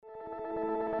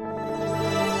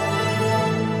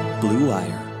Blue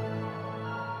Wire.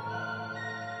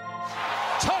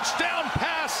 Touchdown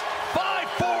pass,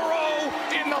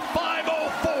 5-4-0 in the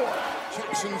 504.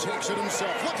 Jackson takes it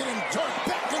himself. Look at him dart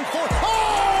back and forth.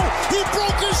 Oh! He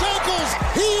broke his ankles.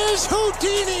 He is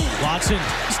Houdini. Watson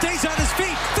stays on his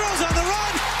feet, throws on the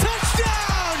run.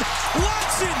 Touchdown!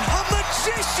 Watson, a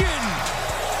magician.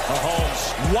 Mahomes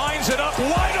winds it up,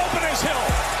 wide open as Hill.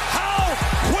 How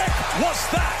quick was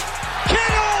that?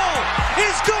 Kittle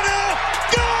is gonna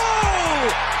go!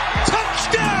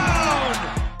 Touchdown!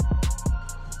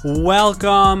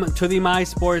 Welcome to the My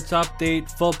Sports Update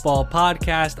Football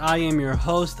Podcast. I am your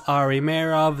host, Ari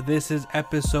Merov. This is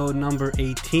episode number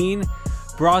 18,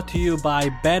 brought to you by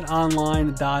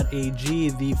betonline.ag,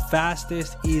 the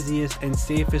fastest, easiest, and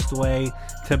safest way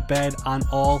to bet on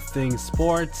all things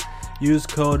sports. Use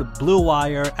code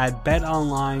BLUEWIRE at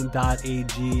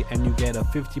betonline.ag and you get a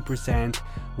 50%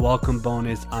 welcome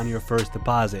bonus on your first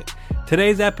deposit.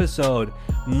 Today's episode,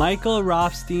 Michael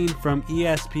Rothstein from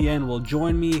ESPN will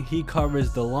join me. He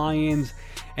covers the Lions,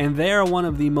 and they are one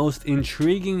of the most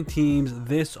intriguing teams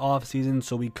this offseason,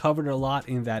 so we covered a lot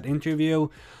in that interview.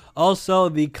 Also,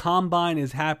 the Combine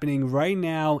is happening right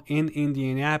now in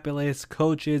Indianapolis.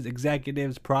 Coaches,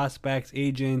 executives, prospects,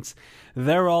 agents,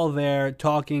 they're all there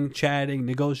talking, chatting,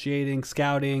 negotiating,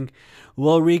 scouting.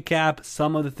 We'll recap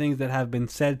some of the things that have been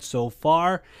said so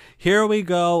far. Here we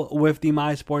go with the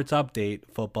My Sports Update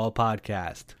Football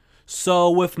Podcast. So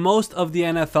with most of the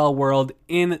NFL world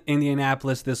in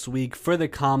Indianapolis this week for the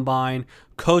Combine,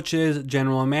 coaches,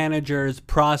 general managers,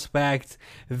 prospects,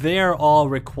 they're all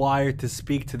required to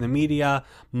speak to the media.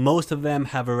 Most of them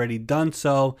have already done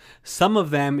so. Some of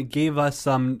them gave us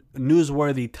some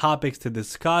newsworthy topics to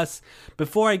discuss.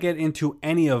 Before I get into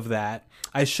any of that,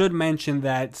 I should mention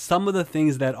that some of the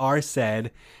things that are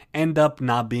said end up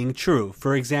not being true.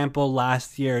 For example,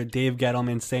 last year, Dave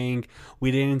Gettleman saying we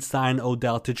didn't sign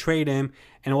Odell to trade him,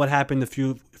 and what happened a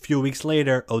few weeks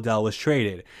later, Odell was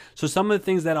traded. So some of the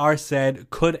things that are said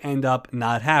could end up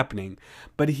not happening.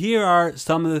 But here are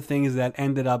some of the things that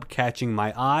ended up catching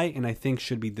my eye and I think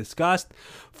should be discussed.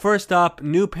 First up,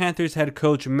 new Panthers head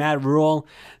coach Matt Rule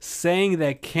saying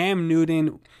that Cam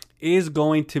Newton is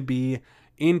going to be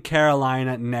in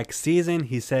Carolina next season.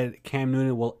 He said Cam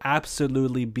Newton will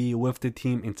absolutely be with the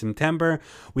team in September.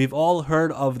 We've all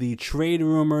heard of the trade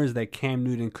rumors that Cam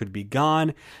Newton could be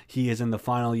gone. He is in the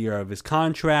final year of his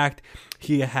contract.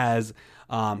 He's had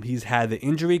the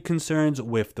injury concerns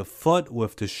with the foot,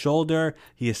 with the shoulder.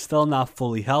 He is still not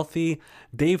fully healthy.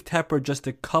 Dave Tepper just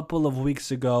a couple of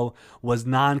weeks ago was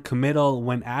non-committal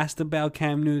when asked about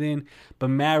Cam Newton,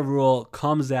 but Matt Rule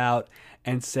comes out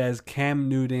and says Cam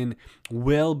Newton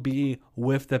will be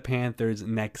with the Panthers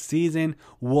next season.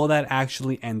 Will that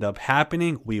actually end up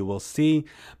happening? We will see.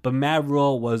 But Matt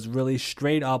Rule was really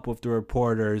straight up with the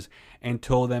reporters and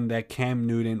told them that Cam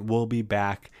Newton will be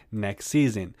back next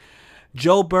season.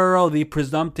 Joe Burrow, the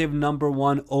presumptive number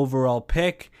 1 overall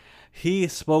pick, he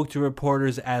spoke to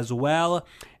reporters as well.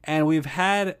 And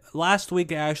last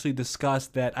week I actually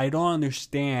discussed that I don't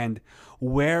understand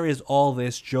where is all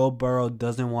this Joe Burrow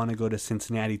doesn't want to go to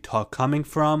Cincinnati talk coming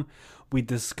from. We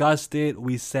discussed it.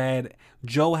 We said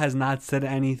Joe has not said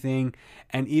anything.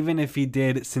 And even if he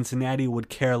did, Cincinnati would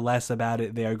care less about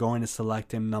it. They are going to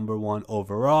select him number 1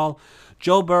 overall.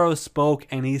 Joe Burrow spoke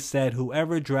and he said,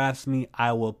 whoever drafts me,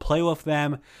 I will play with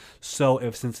them. So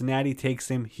if Cincinnati takes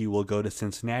him, he will go to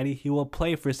Cincinnati. He will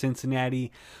play for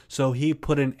Cincinnati. So he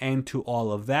put an end to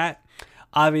all of that.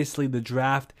 Obviously, the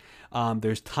draft,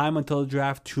 there's time until the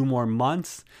draft, 2 more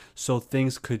months. So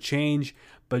things could change.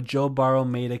 But Joe Burrow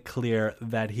made it clear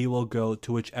that he will go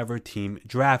to whichever team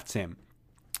drafts him.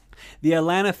 The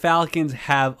Atlanta Falcons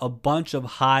have a bunch of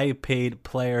high-paid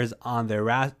players on their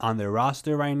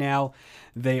roster right now.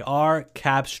 They are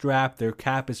cap-strapped. Their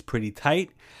cap is pretty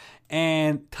tight.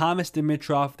 And Thomas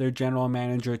Dimitroff, their general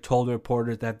manager, told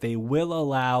reporters that they will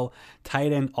allow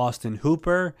tight end Austin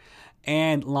Hooper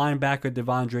and linebacker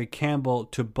Devondre Campbell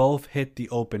to both hit the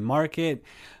open market.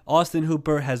 Austin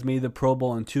Hooper has made the Pro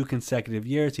Bowl in 2 consecutive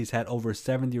years. He's had over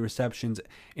 70 receptions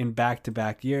in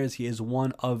back-to-back years. He is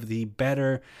one of the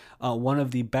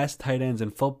best tight ends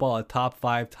in football, a top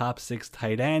 5, top 6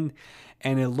 tight end.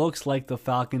 And it looks like the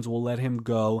Falcons will let him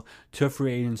go to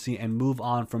free agency and move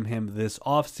on from him this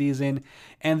offseason.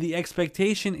 And the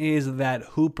expectation is that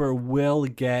Hooper will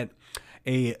get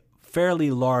a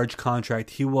fairly large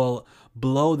contract. He will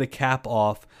blow the cap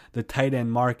off the tight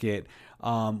end market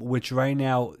which right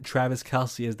now Travis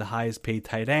Kelce is the highest paid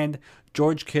tight end.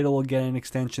 George Kittle will get an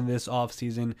extension this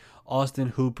offseason. Austin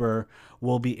Hooper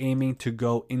will be aiming to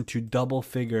go into double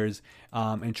figures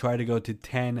and try to go to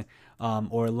 10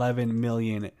 or $11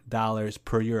 million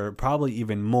per year, probably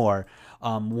even more.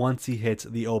 Once he hits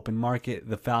the open market,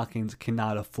 the Falcons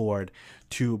cannot afford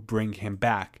to bring him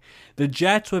back. The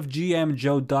Jets with GM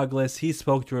Joe Douglas, he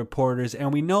spoke to reporters,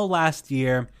 and we know last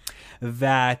year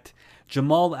that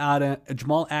Jamal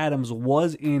Adams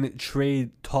was in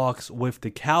trade talks with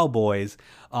the Cowboys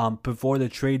before the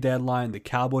trade deadline. The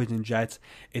Cowboys and Jets,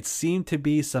 it seemed to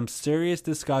be some serious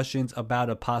discussions about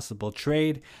a possible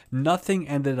trade. Nothing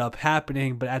ended up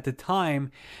happening, but at the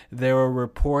time, there were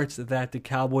reports that the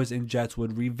Cowboys and Jets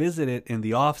would revisit it in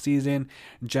the offseason.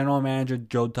 General Manager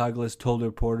Joe Douglas told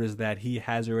reporters that he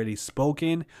has already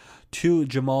spoken to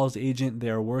Jamal's agent. They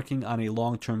are working on a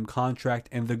long-term contract,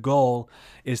 and the goal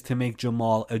is to make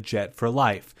Jamal a Jet for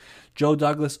life. Joe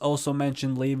Douglas also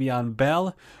mentioned Le'Veon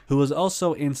Bell, who was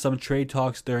also in some trade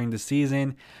talks during the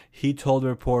season. He told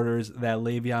reporters that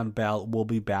Le'Veon Bell will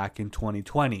be back in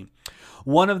 2020.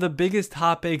 One of the biggest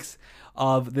topics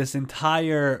of this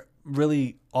entire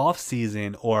really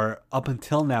off-season, or up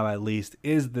until now at least,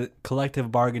 is the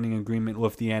collective bargaining agreement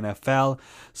with the NFL.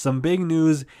 Some big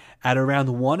news at around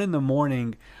 1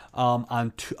 a.m.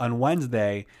 on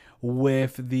Wednesday,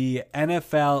 with the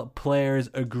NFL players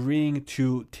agreeing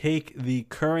to take the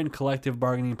current collective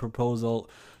bargaining proposal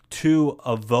to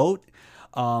a vote.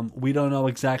 We don't know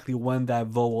exactly when that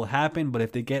vote will happen, but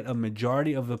if they get a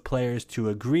majority of the players to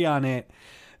agree on it,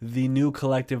 the new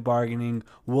collective bargaining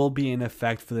will be in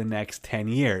effect for the next 10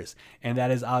 years. And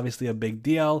that is obviously a big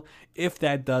deal. If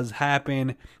that does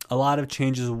happen, a lot of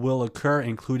changes will occur,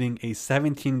 including a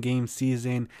 17-game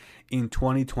season in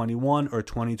 2021 or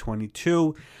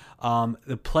 2022.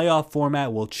 The playoff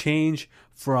format will change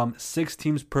from 6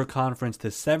 teams per conference to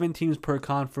 7 teams per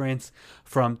conference,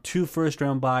 from 2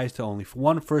 first-round byes to only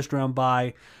 1 first-round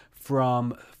bye,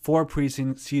 from 4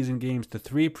 preseason games to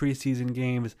 3 preseason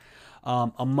games,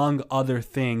 among other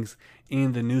things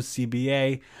in the new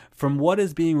CBA. From what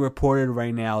is being reported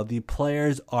right now, the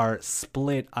players are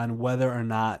split on whether or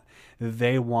not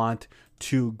they want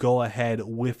to go ahead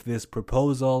with this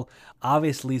proposal.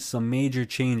 Obviously, some major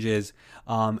changes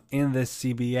in this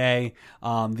CBA.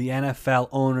 The NFL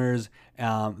owners,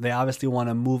 they obviously want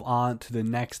to move on to the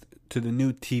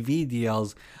new TV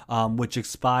deals, which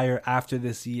expire after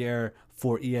this year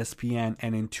for ESPN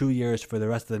and in 2 years for the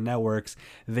rest of the networks.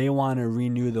 They want to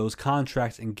renew those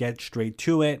contracts and get straight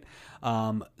to it.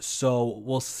 So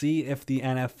we'll see if the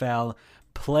NFL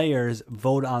players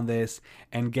vote on this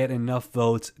and get enough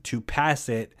votes to pass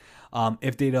it.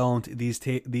 If they don't,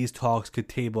 these talks could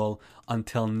table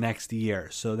until next year.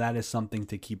 So that is something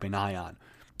to keep an eye on.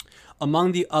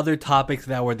 Among the other topics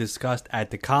that were discussed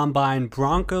at the Combine,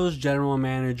 Broncos general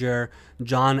manager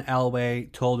John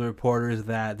Elway told reporters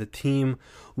that the team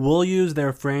will use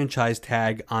their franchise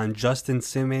tag on Justin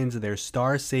Simmons, their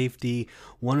star safety,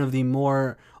 one of the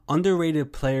more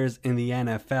underrated players in the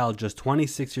NFL, just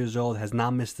 26 years old, has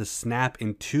not missed a snap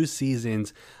in 2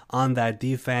 seasons on that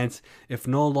defense. If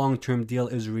no long-term deal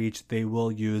is reached, they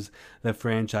will use the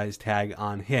franchise tag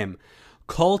on him.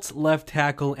 Colts left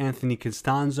tackle Anthony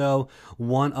Costanzo,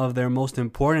 one of their most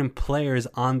important players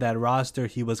on that roster,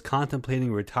 he was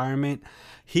contemplating retirement.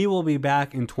 He will be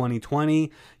back in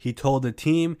 2020. He told the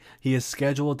team he is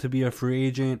scheduled to be a free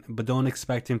agent, but don't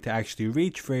expect him to actually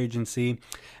reach free agency,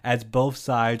 as both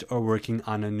sides are working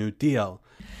on a new deal.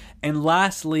 And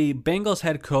lastly, Bengals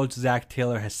head coach Zach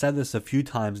Taylor has said this a few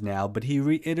times now, but he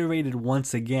reiterated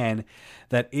once again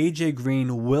that AJ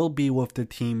Green will be with the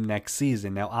team next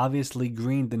season. Now, obviously,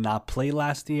 Green did not play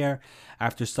last year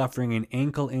after suffering an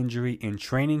ankle injury in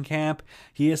training camp.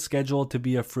 He is scheduled to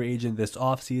be a free agent this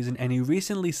offseason, and he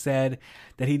recently said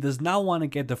that he does not want to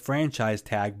get the franchise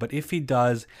tag, but if he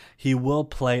does, he will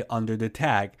play under the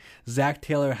tag. Zach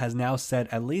Taylor has now said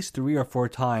at least 3 or 4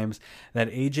 times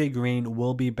that AJ Green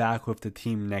will be back with the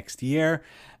team next year,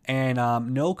 and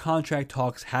no contract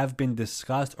talks have been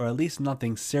discussed, or at least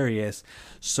nothing serious,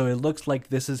 so it looks like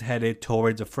this is headed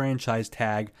towards a franchise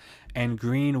tag, and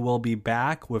Green will be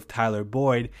back with Tyler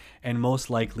Boyd and most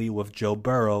likely with Joe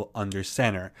Burrow under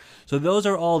center. So those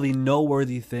are all the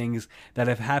noteworthy things that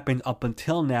have happened up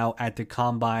until now at the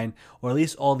Combine, or at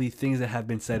least all the things that have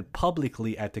been said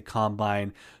publicly at the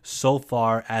Combine so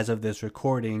far as of this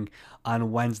recording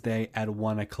on Wednesday at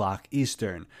 1 o'clock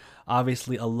Eastern.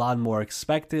 Obviously, a lot more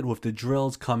expected with the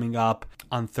drills coming up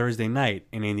on Thursday night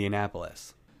in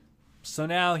Indianapolis. So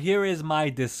now here is my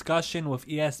discussion with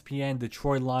ESPN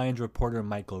Detroit Lions reporter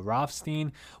Michael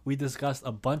Rothstein. We discussed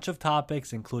a bunch of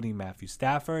topics, including Matthew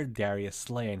Stafford, Darius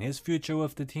Slay and his future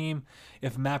with the team,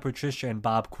 if Patricia and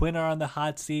Bob Quinn are on the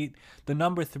hot seat, the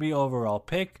number 3 overall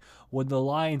pick, would the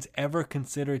Lions ever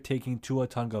consider taking Tua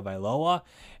Tagovailoa,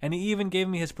 and he even gave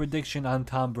me his prediction on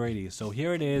Tom Brady. So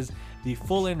here it is, the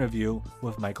full interview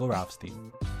with Michael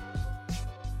Rothstein.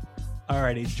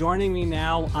 Alrighty, joining me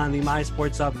now on the My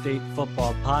Sports Update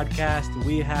football podcast,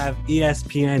 we have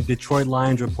ESPN Detroit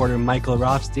Lions reporter Michael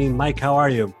Rothstein. Mike, how are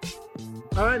you?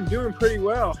 I'm doing pretty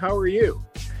well. How are you?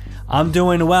 I'm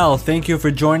doing well. Thank you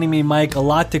for joining me, Mike. A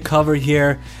lot to cover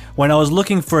here. When I was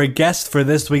looking for a guest for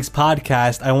this week's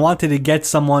podcast, I wanted to get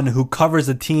someone who covers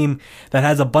a team that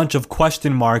has a bunch of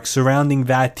question marks surrounding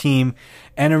that team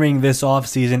entering this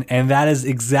offseason, and that is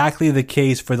exactly the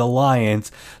case for the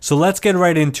Lions. So let's get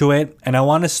right into it, and I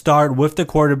want to start with the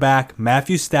quarterback,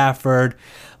 Matthew Stafford.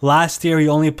 Last year, he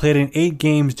only played in 8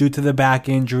 games due to the back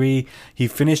injury. He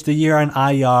finished the year on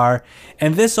IR,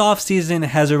 and this offseason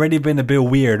has already been a bit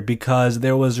weird because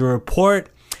there was a report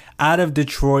out of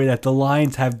Detroit that the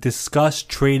Lions have discussed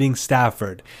trading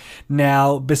Stafford.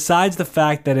 Now, besides the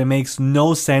fact that it makes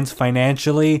no sense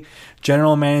financially,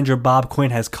 General Manager Bob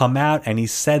Quinn has come out and he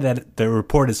said that the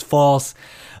report is false.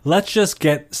 Let's just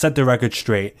set the record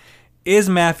straight. Is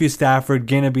Matthew Stafford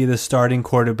going to be the starting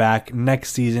quarterback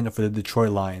next season for the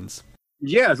Detroit Lions?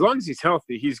 Yeah, as long as he's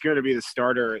healthy, he's going to be the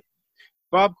starter.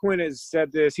 Bob Quinn has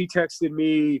said this. He texted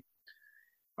me,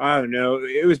 I don't know,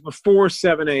 it was before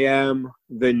 7 a.m.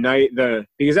 the night, a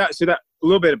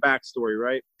little bit of backstory,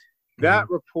 right? That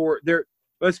report there,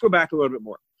 let's go back a little bit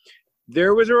more.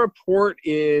 There was a report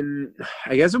in,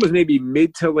 I guess it was maybe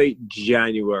mid to late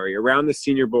January, around the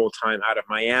Senior Bowl time out of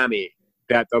Miami,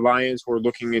 that the Lions were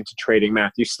looking into trading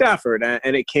Matthew Stafford.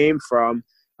 And it came from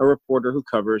a reporter who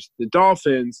covers the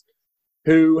Dolphins,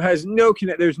 who has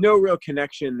there's no real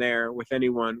connection there with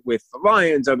anyone with the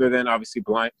Lions other than obviously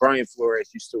Brian Flores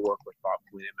used to work with Bob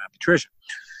Quinn and Matt Patricia.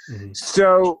 Mm-hmm.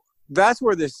 So that's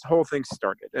where this whole thing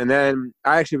started. And then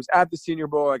I actually was at the Senior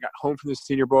Bowl. I got home from the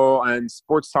Senior Bowl, and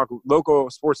local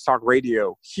sports talk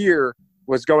radio here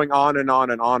was going on and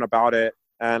on and on about it.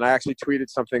 And I actually tweeted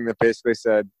something that basically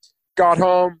said, got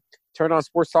home, turned on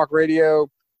sports talk radio.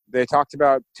 They talked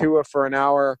about Tua for an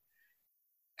hour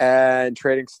and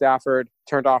trading Stafford,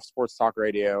 turned off sports talk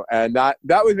radio. And that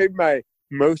was maybe my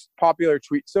most popular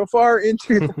tweet so far in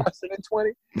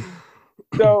 2020.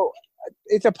 So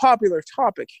it's a popular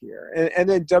topic here. And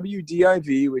then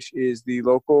WDIV, which is the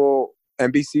local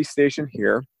NBC station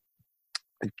here,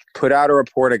 put out a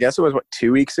report, I guess it was,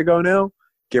 2 weeks ago now,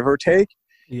 give or take?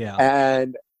 Yeah.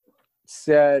 And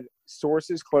said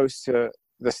sources close to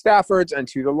the Staffords and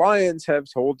to the Lions have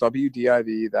told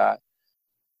WDIV that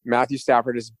Matthew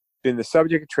Stafford has been the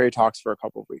subject of trade talks for a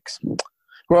couple of weeks.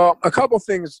 Well, a couple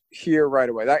things here right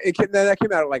away. That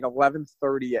came out at like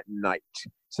 11:30 at night.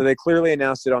 So they clearly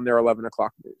announced it on their 11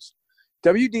 o'clock news.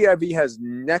 WDIV has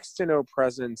next to no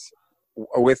presence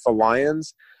with the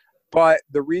Lions, but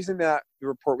the reason that the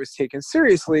report was taken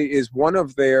seriously is one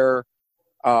of their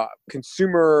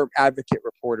consumer advocate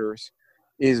reporters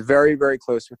is very, very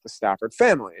close with the Stafford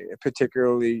family,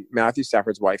 particularly Matthew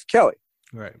Stafford's wife, Kelly.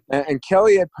 Right. And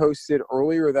Kelly had posted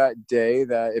earlier that day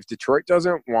that if Detroit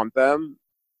doesn't want them,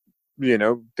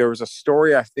 there was a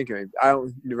story, I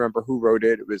don't remember who wrote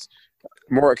it. It was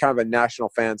more kind of a national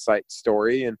fan site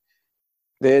story. And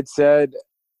they had said,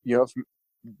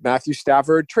 Matthew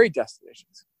Stafford trade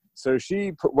destinations. So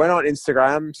she went on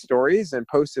Instagram stories and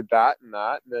posted that. And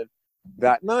then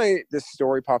that night, this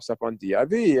story pops up on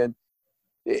DIV. And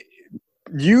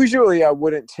usually I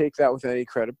wouldn't take that with any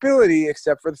credibility,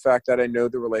 except for the fact that I know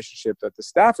the relationship that the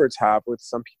Staffords have with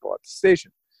some people at the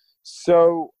station.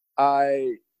 So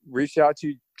I reached out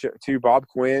to Bob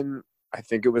Quinn. I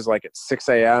think it was like at 6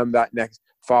 a.m. that next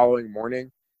following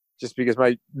morning, just because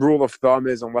my rule of thumb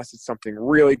is unless it's something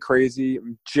really crazy,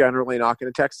 I'm generally not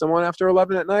going to text someone after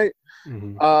 11 at night,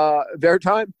 their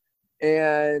time.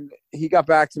 And he got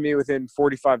back to me within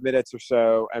 45 minutes or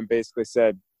so and basically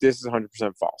said, this is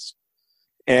 100% false.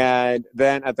 And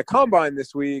then at the Combine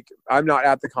this week, I'm not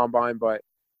at the Combine, but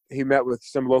he met with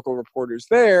some local reporters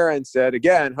there and said,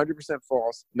 again, 100%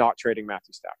 false, not trading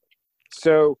Matthew Stafford.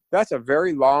 So that's a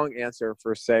very long answer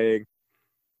for saying,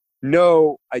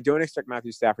 no, I don't expect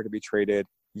Matthew Stafford to be traded.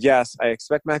 Yes, I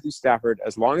expect Matthew Stafford,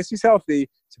 as long as he's healthy,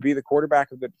 to be the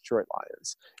quarterback of the Detroit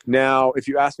Lions. Now, if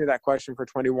you ask me that question for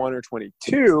 21 or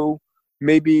 22,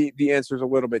 maybe the answer is a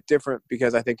little bit different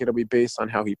because I think it'll be based on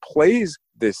how he plays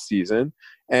this season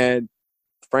and,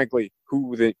 frankly,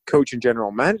 who the coach and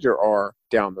general manager are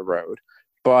down the road.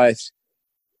 But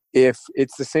if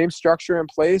it's the same structure in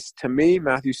place, to me,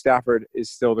 Matthew Stafford is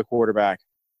still the quarterback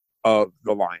of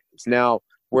the Lions. Now,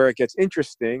 where it gets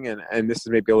interesting, and this is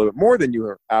maybe a little bit more than you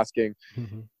were asking,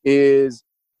 is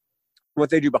what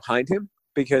they do behind him,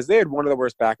 because they had one of the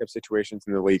worst backup situations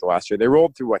in the league last year. They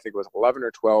rolled through, I think it was 11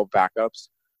 or 12 backups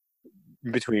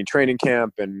between training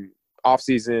camp and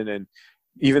offseason and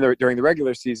even during the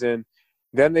regular season.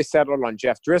 Then they settled on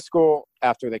Jeff Driscoll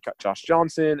after they cut Josh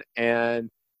Johnson and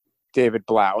David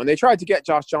Blau. And they tried to get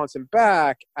Josh Johnson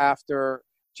back after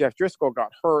Jeff Driscoll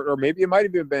got hurt, or maybe it might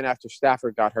have even been after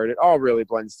Stafford got hurt. It all really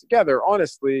blends together,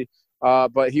 honestly.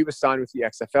 But he was signed with the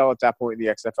XFL at that point, and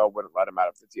the XFL wouldn't let him out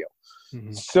of the deal.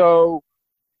 So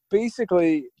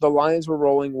basically, the Lions were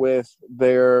rolling with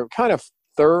their kind of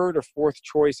third or fourth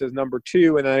choice as number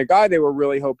 2, and then a guy they were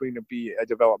really hoping to be a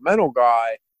developmental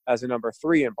guy as a number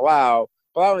 3 in Blau.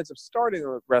 Blau ends up starting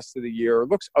the rest of the year,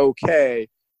 looks okay,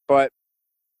 but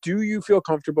do you feel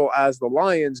comfortable as the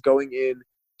Lions going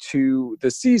into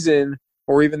the season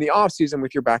or even the offseason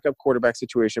with your backup quarterback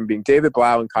situation being David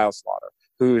Blau and Kyle Slaughter,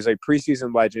 who is a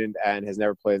preseason legend and has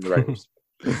never played in the regular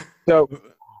season? So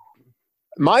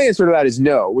my answer to that is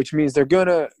no, which means they're going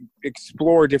to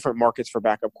explore different markets for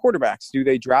backup quarterbacks. Do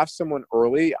they draft someone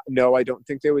early? No, I don't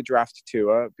think they would draft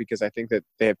Tua, because I think that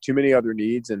they have too many other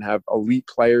needs and have elite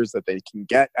players that they can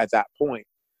get at that point.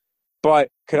 But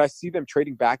could I see them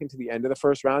trading back into the end of the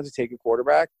first round to take a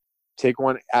quarterback, take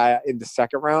one in the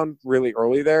second round really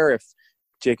early there if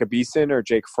Jacob Eason or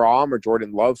Jake Fromm or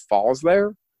Jordan Love falls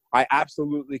there? I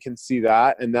absolutely can see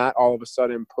that, and that all of a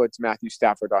sudden puts Matthew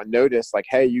Stafford on notice, like,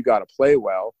 hey, you got to play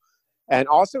well. And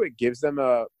also it gives them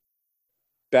a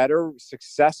better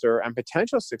successor and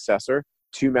potential successor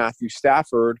to Matthew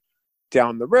Stafford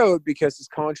down the road, because his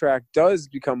contract does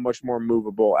become much more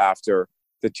movable after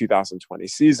the 2020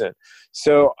 season.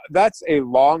 So that's a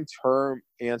long-term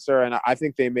answer, and I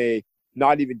think they may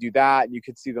not even do that. And you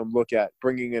could see them look at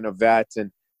bringing in a vet and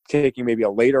taking maybe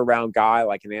a later round guy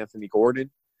like an Anthony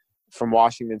Gordon from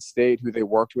Washington State, who they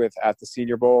worked with at the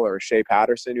Senior Bowl, or Shea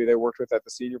Patterson, who they worked with at the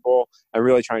Senior Bowl, and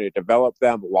really trying to develop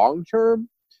them long-term.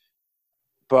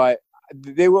 But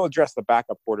they will address the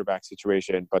backup quarterback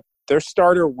situation, but their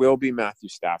starter will be Matthew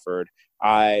Stafford.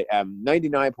 I am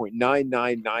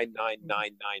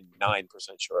 99.9999999%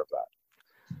 sure of that.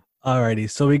 Alrighty,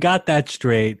 so we got that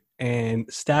straight,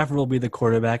 and Stafford will be the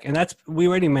quarterback. And we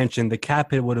already mentioned the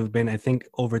cap hit would have been, I think,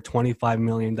 over $25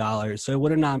 million. So it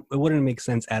wouldn't make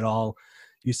sense at all.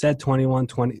 You said 21,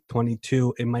 20,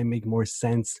 22. It might make more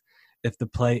sense if the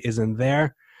play isn't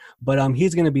there. But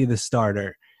he's going to be the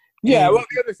starter. Yeah, well,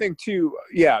 the other thing too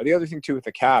with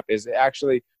the cap is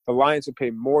actually the Lions would pay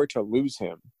more to lose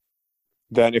him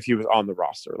than if he was on the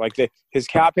roster. Like his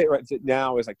cap hit right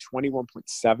now is like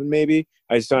 21.7 maybe.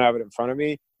 I just don't have it in front of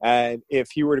me. And if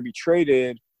he were to be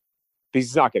traded, because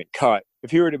he's not getting cut, if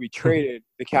he were to be traded,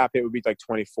 the cap hit would be like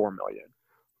 24 million.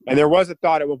 And there was a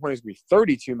thought at one point it was going to be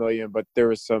 32 million, but there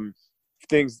was some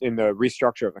things in the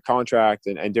restructure of the contract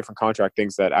and different contract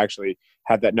things that actually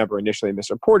had that number initially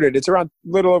misreported. It's around a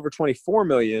little over 24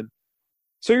 million.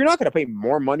 So you're not going to pay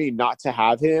more money not to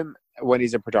have him when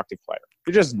he's a productive player.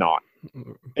 You're just not.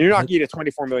 And you're not getting a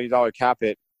 $24 million cap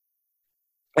hit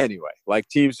anyway. Like,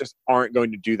 teams just aren't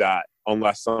going to do that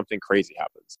unless something crazy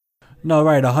happens. No,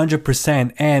 right,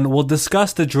 100%. And we'll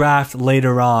discuss the draft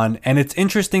later on. And it's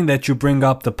interesting that you bring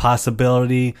up the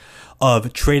possibility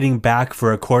of trading back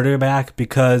for a quarterback,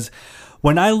 because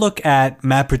when I look at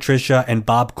Matt Patricia and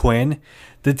Bob Quinn,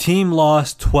 the team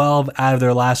lost 12 out of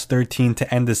their last 13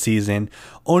 to end the season.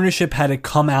 Ownership had to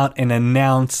come out and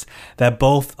announce that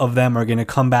both of them are going to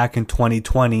come back in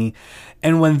 2020.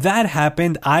 And when that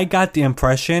happened, I got the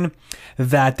impression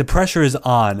that the pressure is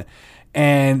on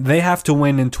and they have to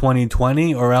win in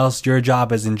 2020 or else your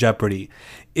job is in jeopardy.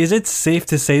 Is it safe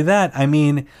to say that? I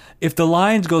mean, if the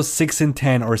Lions go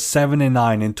 6-10 or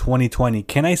 7-9 in 2020,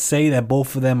 can I say that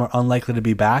both of them are unlikely to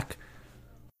be back?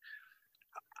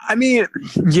 I mean,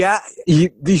 yeah,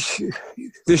 the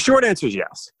short answer is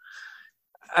yes.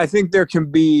 I think there can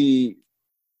be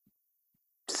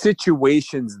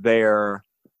situations there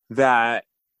that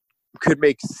could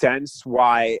make sense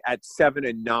why at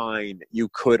 7-9 you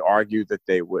could argue that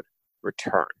they would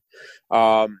return.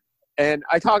 And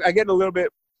I get a little bit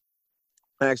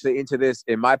actually into this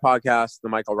in my podcast, the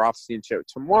Michael Rothstein Show,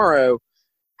 tomorrow.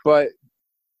 But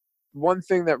one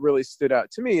thing that really stood out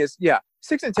to me is,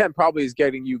 6-10 probably is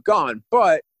getting you gone.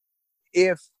 But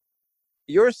if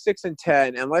you're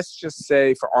 6-10, and let's just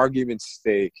say, for argument's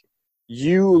sake,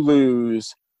 you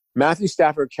lose Matthew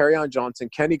Stafford, Kerryon Johnson,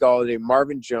 Kenny Golladay,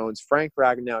 Marvin Jones, Frank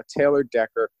Ragnow, Taylor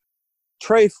Decker,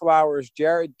 Trey Flowers,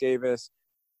 Jared Davis,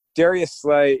 Darius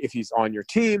Slay, if he's on your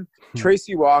team,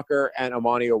 Tracy Walker, and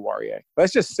Amani Owarriye.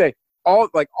 Let's just say all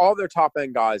their top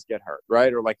end guys get hurt,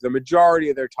 right? Or like the majority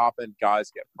of their top end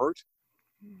guys get hurt.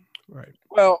 Right.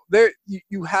 Well,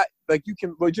 you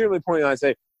can legitimately point out and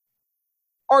say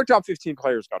our top 15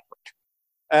 players got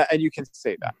hurt, and you can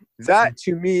say that. That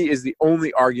to me is the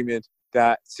only argument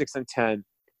that 6 and 10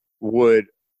 would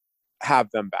have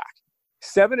them back.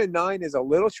 7 and 9 is a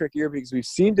little trickier because we've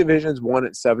seen divisions won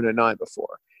at 7 and 9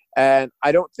 before, and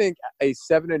I don't think a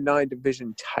 7 and 9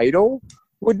 division title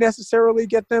would necessarily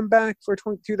get them back for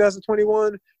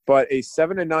 2021. But a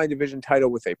 7 and 9 division title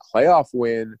with a playoff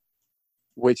win,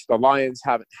 which the Lions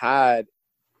haven't had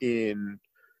in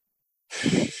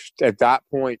at that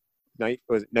point,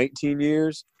 was it 19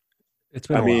 years? It's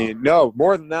been a while. No,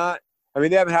 more than that. I mean,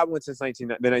 they haven't had one since the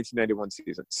 1991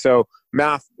 season. So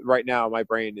math right now, my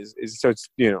brain is so it's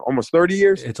almost 30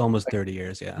 years. It's almost 30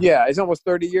 years, yeah. Yeah, it's almost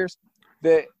 30 years.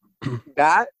 That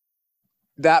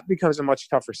becomes a much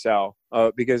tougher sell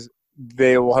because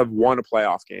they will have won a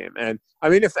playoff game. And I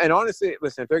mean, honestly,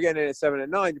 listen, if they're getting in at 7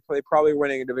 and 9, they're probably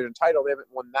winning a division title. They haven't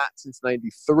won that since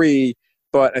 '93.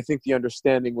 But I think the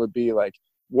understanding would be like,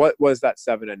 what was that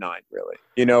 7 and 9 really?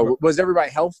 Was everybody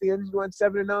healthy and you went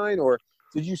 7 and 9, or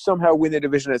did you somehow win the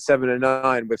division at 7 and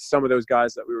 9 with some of those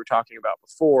guys that we were talking about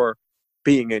before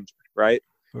being injured, right?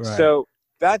 So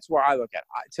that's where I look at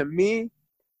it. To me,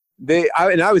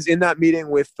 I was in that meeting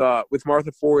with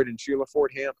Martha Ford and Sheila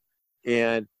Ford Hamp,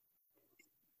 and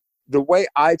the way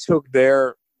I took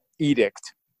their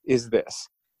edict is this.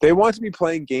 They want to be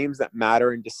playing games that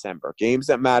matter in December, games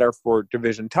that matter for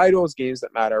division titles, games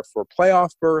that matter for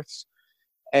playoff berths.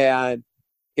 And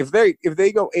if they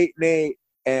go 8-8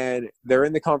 and they're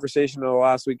in the conversation in the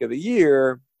last week of the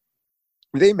year,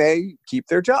 they may keep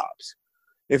their jobs.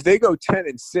 If they go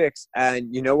 10-6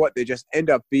 and you know what, they just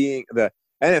end up being the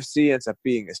NFC ends up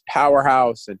being this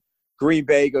powerhouse, and Green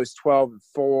Bay goes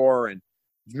 12-4, and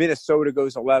Minnesota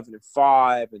goes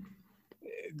 11-5, and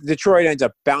Detroit ends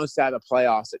up bounced out of the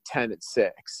playoffs at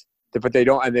 10-6, but they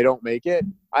don't make it.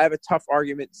 I have a tough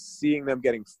argument seeing them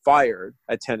getting fired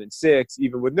at 10-6,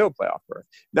 even with no playoff berth.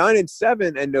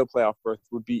 9-7 and no playoff berth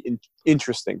would be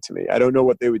interesting to me. I don't know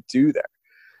what they would do there.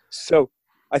 So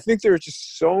I think there's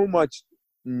just so much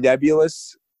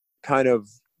nebulous kind of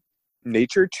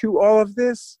nature to all of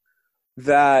this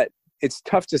that it's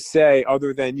tough to say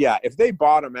other than, if they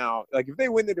bottom out, like if they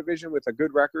win the division with a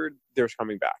good record, they're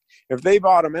coming back. If they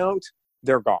bottom out,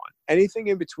 they're gone. Anything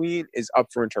in between is up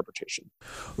for interpretation.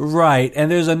 Right. And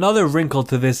there's another wrinkle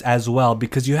to this as well,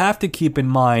 because you have to keep in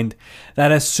mind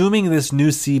that assuming this new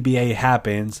CBA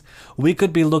happens, we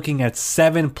could be looking at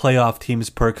 7 playoff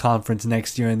teams per conference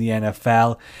next year in the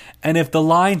NFL. And if the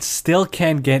Lions still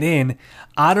can't get in,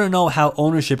 I don't know how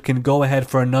ownership can go ahead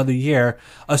for another year,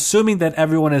 assuming that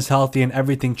everyone is healthy and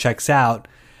everything checks out.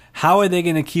 How are they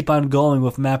going to keep on going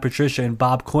with Matt Patricia and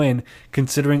Bob Quinn,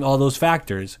 considering all those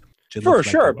factors? For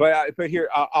sure, but here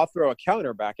I'll throw a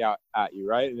counter back out at you,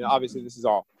 right? And obviously this is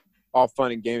all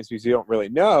fun and games because you don't really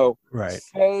know. Right.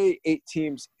 Say 8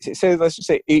 teams. Let's just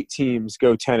say 8 teams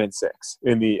go 10-6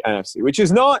 in the NFC, which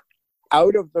is not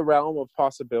out of the realm of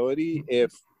possibility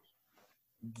if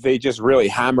they just really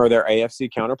hammer their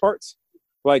AFC counterparts.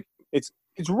 Like it's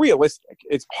realistic.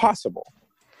 It's possible.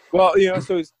 Well,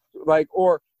 so it's like,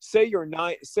 or say you're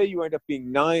 9. Say you end up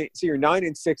being 9. Say you're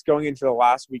 9-6 going into the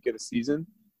last week of the season.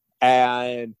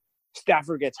 And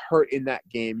Stafford gets hurt in that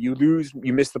game. You lose.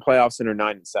 You miss the playoffs and are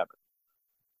 9-7.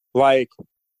 Like,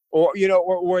 or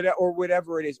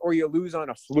whatever it is, or you lose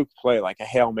on a fluke play like a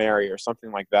Hail Mary or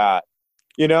something like that.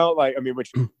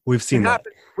 Which we've seen that.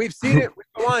 We've seen it with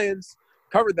the Lions.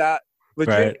 Covered that.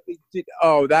 Legitimately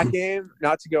that game.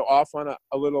 Not to go off on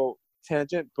a little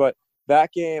tangent, but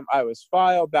that game I was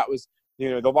filed. That was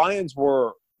the Lions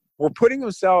were putting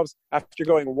themselves after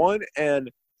going 1-7.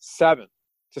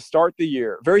 To start the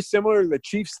year, very similar to the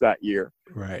Chiefs that year.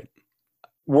 Right.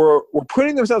 Were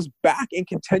putting themselves back in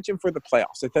contention for the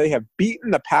playoffs. If they have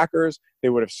beaten the Packers, they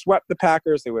would have swept the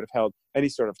Packers. They would have held any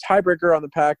sort of tiebreaker on the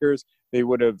Packers. It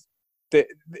would have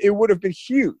been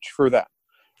huge for them.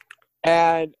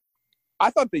 And I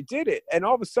thought they did it. And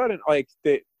all of a sudden, like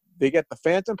they get the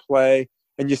phantom play,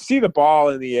 and you see the ball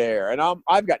in the air. And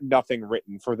I've got nothing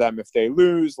written for them if they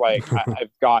lose. Like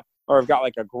I've got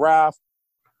like a graph.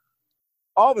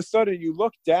 All of a sudden, you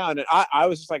look down, and I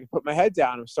was just like, put my head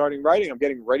down. I'm starting writing. I'm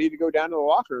getting ready to go down to the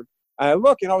locker room. And I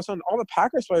look, and all of a sudden, all the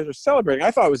Packers players are celebrating.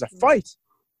 I thought it was a fight.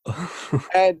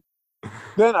 And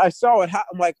then I saw it happen.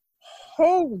 I'm like,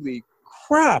 holy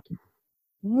crap.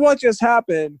 What just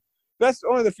happened? That's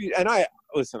one of the few. And I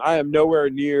am nowhere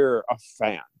near a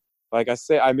fan. Like I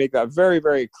say, I make that very,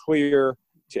 very clear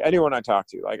to anyone I talk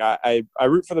to. Like I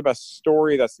root for the best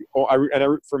story. That's I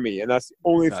root for me, and that's the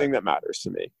only thing that matters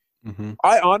to me. Mm-hmm.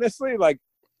 I honestly like.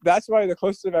 That's why the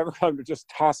closest I've ever come to just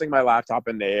tossing my laptop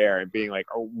in the air and being like,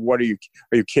 "Oh, what are you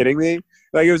kidding me?"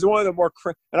 Like it was one of the more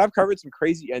and I've covered some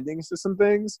crazy endings to some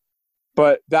things,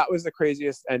 but that was the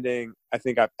craziest ending I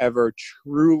think I've ever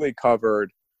truly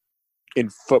covered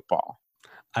in football.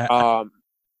 And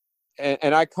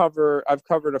I've covered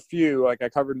a few. Like I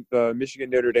covered the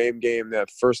Michigan Notre Dame game, that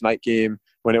first night game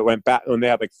when it went back when they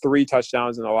had like 3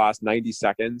 touchdowns in the last 90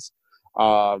 seconds.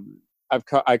 I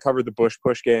covered the Bush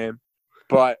push game.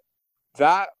 But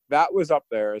that was up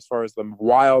there as far as the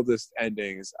wildest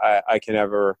endings I can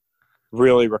ever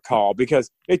really recall, because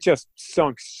it just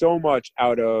sunk so much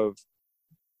out of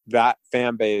that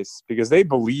fan base, because they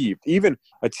believed, even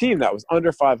a team that was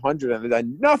under 500 and had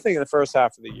done nothing in the first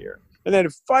half of the year and then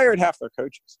fired half their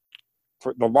coaches.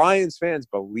 For the Lions fans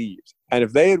believed. And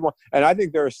if they had won, and I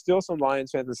think there are still some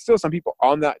Lions fans and still some people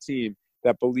on that team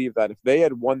that believe that if they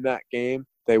had won that game,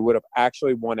 they would have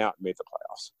actually won out and made the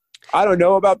playoffs. I don't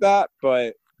know about that,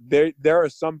 but there are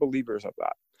some believers of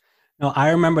that. No, I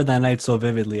remember that night so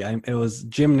vividly. It was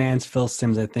Jim Nantz, Phil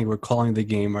Simms, I think, were calling the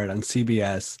game right on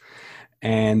CBS.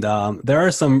 And there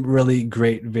are some really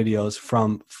great videos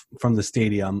from the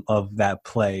stadium of that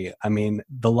play. I mean,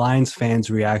 the Lions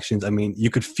fans' reactions, I mean, you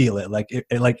could feel it. Like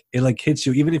it hits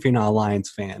you, even if you're not a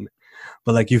Lions fan.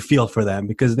 But like you feel for them,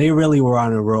 because they really were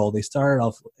on a roll. They started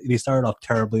off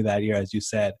terribly that year, as you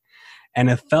said. And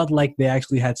it felt like they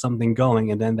actually had something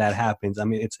going, and then that happens. I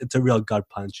mean, it's a real gut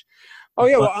punch. Oh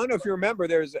yeah, well, I don't know if you remember.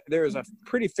 There's a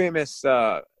pretty famous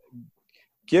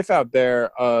GIF out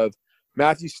there of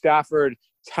Matthew Stafford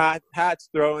hats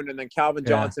thrown, and then Calvin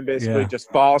Johnson basically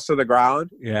just falls to the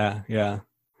ground. Yeah.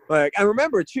 Like, and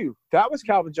remember too, that was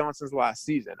Calvin Johnson's last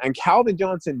season, and Calvin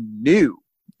Johnson knew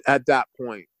at that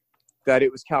point that it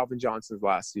was Calvin Johnson's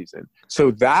last season.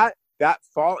 So that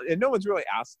fall, and no one's really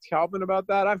asked Calvin about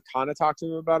that. I've kind of talked to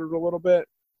him about it a little bit,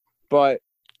 but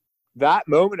that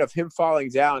moment of him falling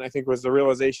down, I think, was the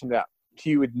realization that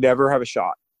he would never have a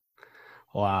shot.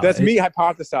 Wow. That's me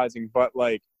hypothesizing, but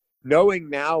like knowing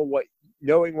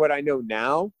what I know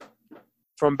now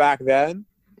from back then,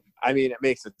 I mean, it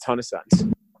makes a ton of sense.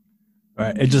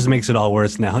 Right. It just makes it all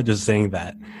worse now, just saying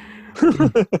that.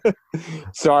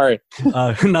 Sorry.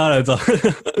 No, it's all.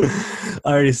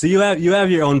 Alrighty, so you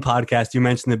have your own podcast. You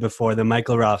mentioned it before, the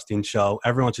Michael Rothstein Show.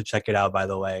 Everyone should check it out, by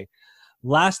the way.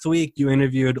 Last week, you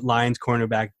interviewed Lions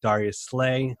cornerback Darius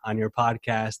Slay on your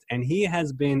podcast, and he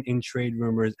has been in trade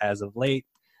rumors as of late.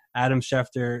 Adam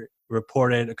Schefter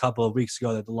reported a couple of weeks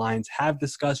ago that the Lions have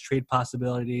discussed trade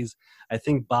possibilities. I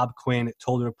think Bob Quinn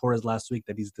told reporters last week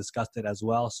that he's discussed it as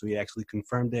well, so he actually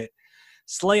confirmed it.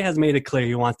 Slay has made it clear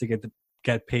he wants to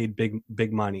get paid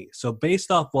big money. So based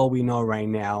off what we know right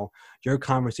now, your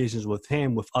conversations with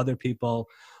him, with other people,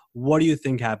 what do you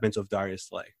think happens with Darius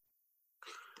Slay?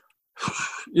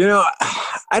 You know,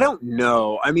 I don't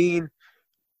know. I mean,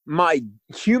 my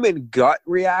human gut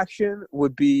reaction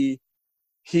would be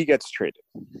he gets traded.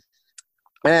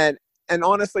 And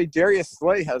honestly, Darius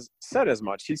Slay has said as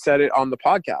much. He said it on the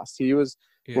podcast.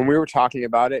 When we were talking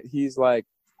about it, he's like,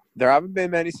 there haven't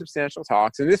been many substantial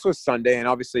talks. And this was Sunday, and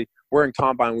obviously we're in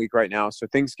Combine Week right now, so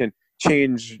things can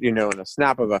change, in a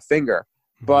snap of a finger.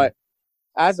 Mm-hmm. But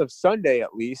as of Sunday,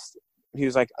 at least, he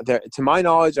was like, to my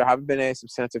knowledge, there haven't been any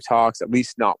substantive talks, at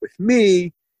least not with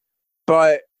me.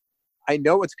 But I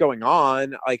know what's going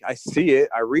on. Like, I see it.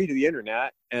 I read the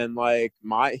internet. And, like,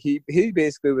 he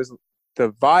basically was –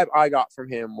 the vibe I got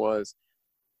from him was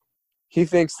he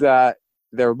thinks that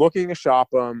they're looking to shop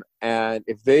him, and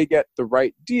if they get the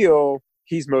right deal,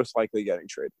 he's most likely getting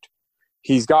traded.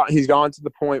 He's gone to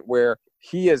the point where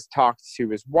he has talked to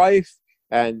his wife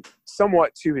and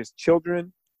somewhat to his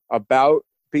children about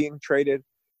being traded,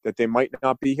 that they might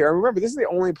not be here. And remember, this is the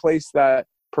only place that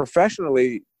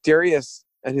professionally Darius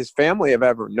and his family have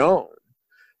ever known.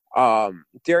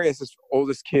 Darius'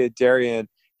 oldest kid, Darian,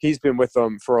 he's been with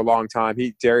them for a long time.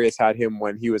 Darius had him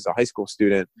when he was a high school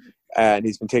student, and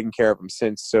he's been taking care of him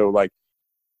since. So, like,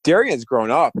 Darian's grown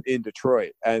up in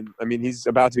Detroit, and, I mean, he's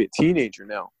about to be a teenager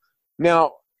now.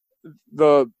 Now,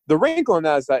 the wrinkle in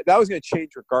that is that was going to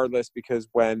change regardless, because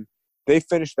when they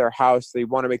finish their house, they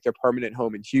want to make their permanent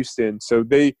home in Houston. So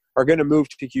they are going to move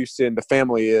to Houston. The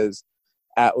family is,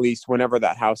 at least whenever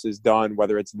that house is done,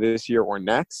 whether it's this year or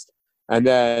next. And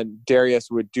then Darius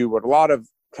would do what a lot of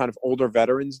kind of older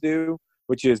veterans do,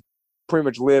 which is pretty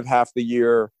much live half the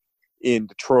year in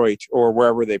Detroit or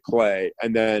wherever they play,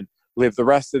 and then live the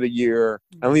rest of the year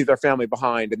and leave their family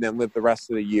behind, and then live the rest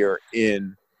of the year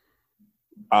in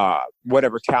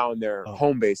whatever town their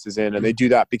home base is in. And they do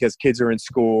that because kids are in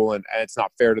school and it's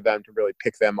not fair to them to really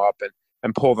pick them up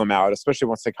and pull them out, especially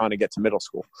once they kind of get to middle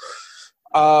school.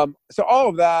 So all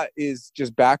of that is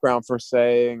just background for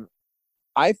saying,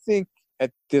 I think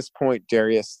at this point,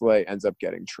 Darius Slay ends up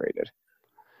getting traded.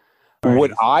 Right.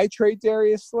 Would I trade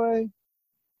Darius Slay?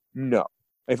 No.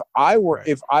 If I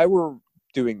were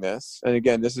doing this, and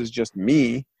again, this is just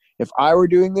me, if I were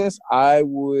doing this, I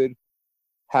would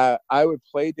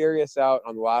play Darius out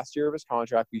on the last year of his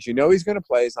contract because he's going to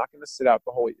play. He's not going to sit out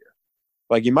the whole year.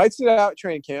 Like, he might sit out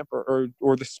training camp or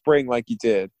the spring like he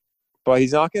did, but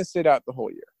he's not going to sit out the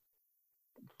whole year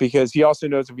because he also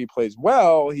knows if he plays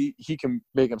well, he can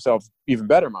make himself even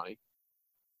better money.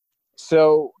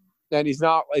 So, and it's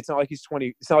not like he's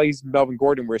 20. It's not like he's Melvin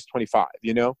Gordon where he's 25,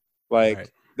 Right.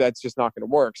 That's just not going to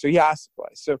work. So he has to play.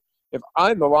 So if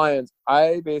I'm the Lions,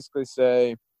 I basically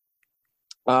say,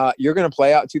 you're going to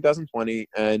play out 2020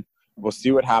 and we'll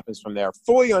see what happens from there.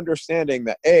 Fully understanding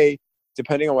that A,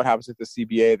 depending on what happens with the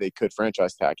CBA, they could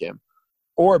franchise tag him.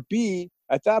 Or B,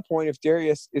 at that point, if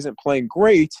Darius isn't playing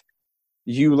great,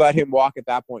 you let him walk at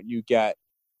that point. You get,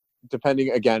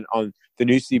 depending again on the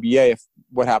new CBA, if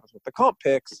what happens with the comp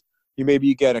picks,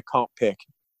 you get a comp pick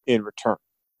in return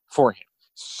for him.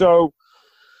 So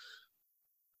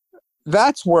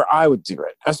that's where I would do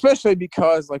it, especially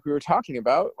because, like we were talking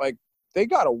about, like, they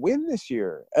got to win this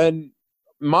year. And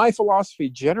my philosophy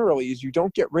generally is you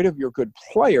don't get rid of your good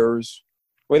players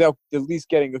without at least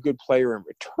getting a good player in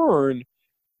return.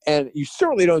 And you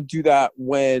certainly don't do that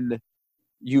when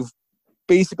you've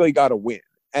basically got to win.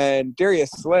 And Darius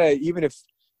Slay, even if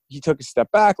he took a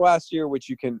step back last year, which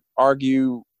you can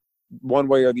argue one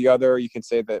way or the other, you can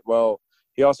say that, well,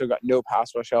 he also got no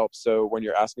pass rush help. So when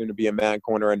you're asking him to be a man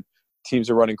corner and teams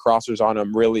are running crossers on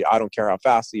him, really, I don't care how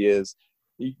fast he is,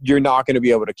 you're not going to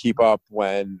be able to keep up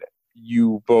when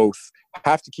you both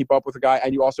have to keep up with a guy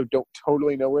and you also don't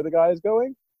totally know where the guy is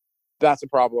going. That's a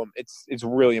problem. It's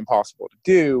really impossible to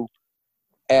do.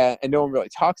 And no one really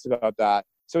talks about that.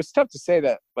 So it's tough to say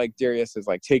that, like, Darius is,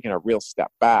 like, taking a real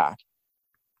step back.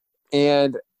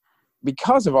 And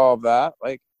because of all of that,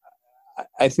 like,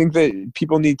 I think that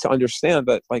people need to understand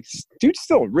that, like, dude's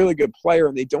still a really good player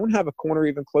and they don't have a corner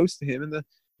even close to him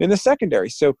in the secondary.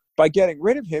 So by getting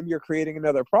rid of him, you're creating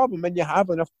another problem and you have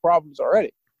enough problems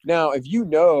already. Now, if you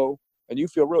know and you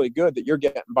feel really good that you're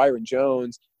getting Byron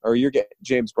Jones or you're getting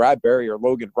James Bradbury or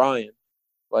Logan Ryan,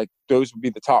 like, those would be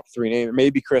the top three names.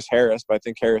 Maybe Chris Harris, but I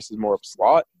think Harris is more of a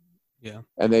slot. Yeah.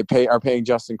 And they are paying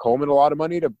Justin Coleman a lot of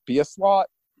money to be a slot.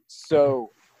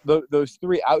 So those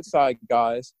three outside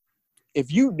guys, if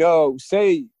you know,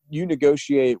 say you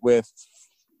negotiate with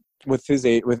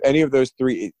any of those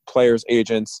three players'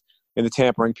 agents in the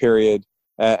tampering period,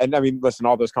 and I mean, listen,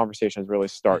 all those conversations really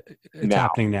start it's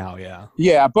happening now, yeah.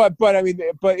 Yeah, but I mean,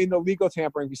 but in the legal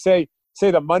tampering, you say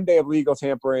the Monday of legal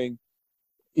tampering,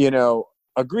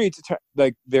 agreed to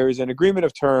like there is an agreement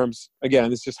of terms. Again,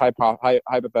 this is just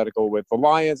hypothetical with the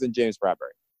Lions and James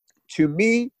Bradbury. To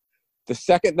me, the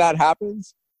second that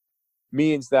happens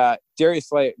means that Darius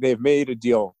Slay, they've made a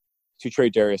deal to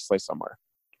trade Darius Slay somewhere,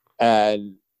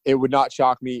 and it would not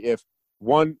shock me if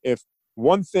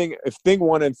thing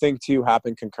one and thing two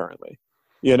happen concurrently.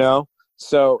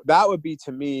 So that would be,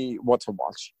 to me, what to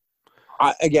watch.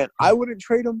 I wouldn't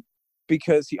trade him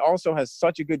because he also has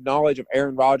such a good knowledge of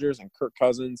Aaron Rodgers and Kirk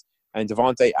Cousins and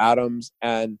Devontae Adams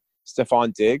and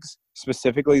Stephon Diggs,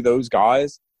 specifically those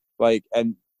guys. Like,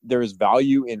 and there is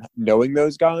value in knowing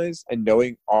those guys and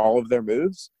knowing all of their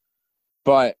moves.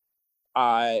 But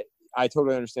I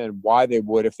totally understand why they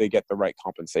would if they get the right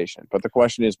compensation. But the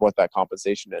question is what that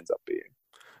compensation ends up being.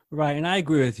 Right, and I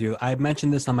agree with you. I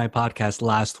mentioned this on my podcast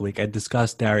last week. I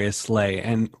discussed Darius Slay,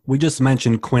 and we just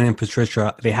mentioned Quinn and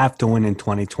Patricia. They have to win in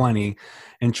 2020,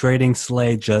 and trading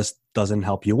Slay just doesn't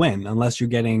help you win unless you're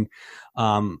getting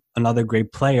another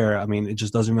great player. I mean, it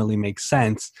just doesn't really make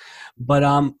sense.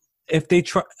 But if they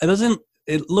try,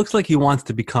 it looks like he wants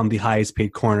to become the highest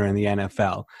paid corner in the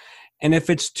NFL. And if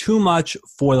it's too much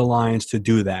for the Lions to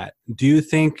do that, do you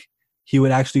think he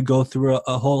would actually go through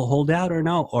a whole holdout or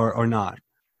no, or not?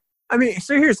 I mean,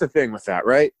 so here's the thing with that,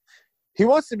 right? He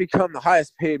wants to become the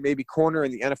highest paid maybe corner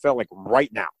in the NFL, like right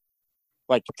now,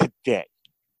 like today.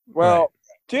 Well, right.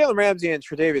 Jalen Ramsey and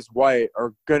Tre'Davious White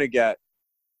are going to get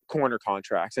corner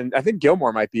contracts. And I think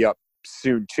Gilmore might be up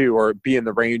soon too, or be in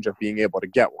the range of being able to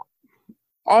get one.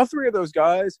 All three of those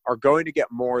guys are going to get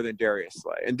more than Darius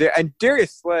Slay. And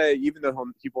Darius Slay, even though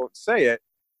he won't say it,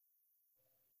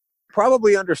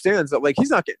 probably understands that, like, he's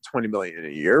not getting $20 million a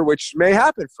year, which may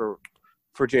happen for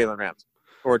Jalen Ramsey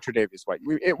or Tre'Davious White.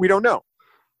 We don't know.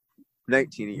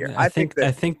 19 a year. Yeah, I think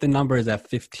the number is at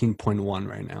 15.1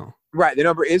 right now. Right. The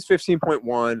number is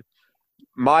 15.1.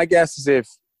 My guess is if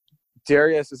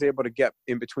Darius is able to get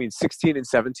in between 16 and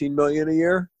 17 million a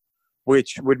year,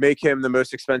 which would make him the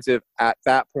most expensive at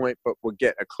that point, but would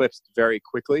get eclipsed very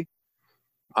quickly.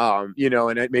 And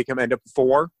it make him end up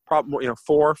 4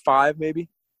 or 5 maybe,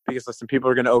 because listen, people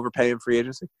are going to overpay in free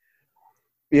agency.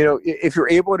 If you're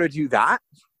able to do that,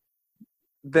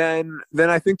 then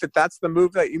I think that's the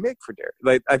move that you make for Darius.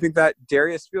 Like, I think that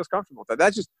Darius feels comfortable with that.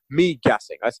 That's just me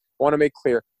guessing. I want to make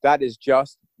clear that is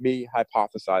just me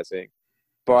hypothesizing.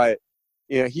 But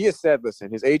he has said,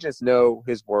 listen, his agents know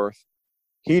his worth.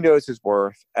 He knows his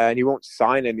worth, and he won't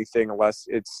sign anything unless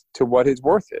it's to what his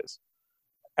worth is.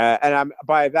 And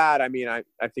by that, I mean I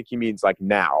think he means like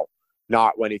now,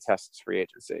 not when he tests free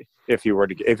agency. If it were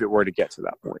to get to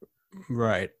that point,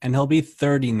 right? And he'll be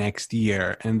 30 next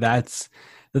year, and that's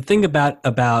the thing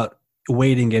about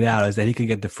waiting it out, is that he could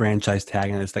get the franchise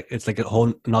tag, and it's like a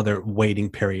whole another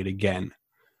waiting period again.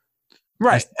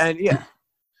 Right, and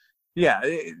yeah,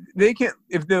 they can.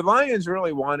 If the Lions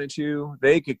really wanted to,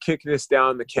 they could kick this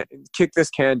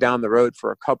can down the road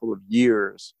for a couple of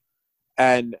years,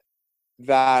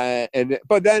 but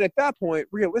then at that point,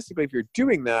 realistically, if you're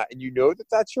doing that and you know that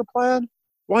that's your plan,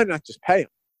 why not just pay him?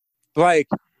 Like,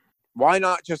 why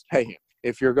not just pay him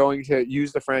if you're going to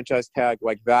use the franchise tag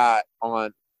like that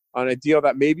on a deal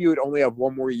that maybe you would only have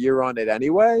one more year on it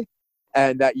anyway,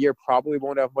 and that year probably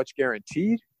won't have much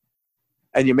guaranteed,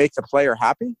 and you make the player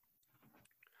happy?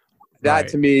 That right.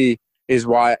 To me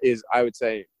I would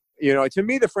say, to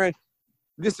me,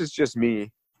 this is just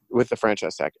me with the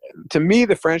franchise tag. To me,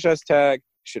 the franchise tag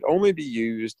should only be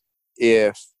used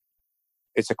if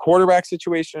it's a quarterback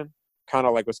situation, kind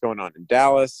of like what's going on in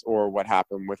Dallas or what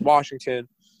happened with Washington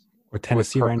or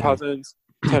Tennessee with right now. Cousins,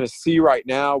 Tennessee right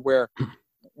now, where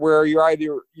you're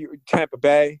either Tampa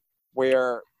Bay,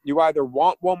 where you either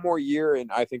want one more year,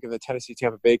 and I think in the Tennessee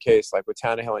Tampa Bay case, like with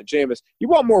Tannehill and Jameis, you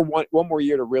want one more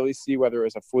year to really see whether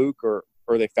it's a fluke or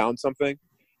they found something,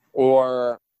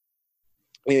 or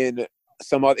I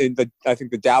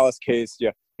think the Dallas case,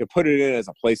 you put it in as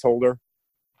a placeholder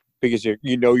because you're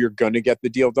going to get the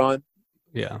deal done.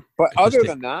 Yeah. But other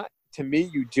than that, to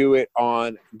me, you do it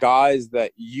on guys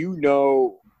that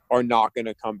are not going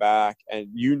to come back, and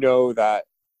that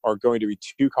are going to be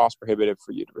too cost prohibitive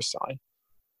for you to resign.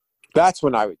 That's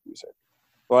when I would use it.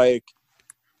 Like,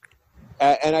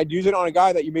 and I'd use it on a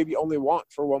guy that you maybe only want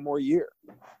for one more year.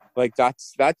 Like,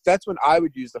 that's when I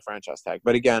would use the franchise tag.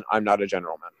 But again, I'm not a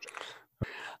general manager.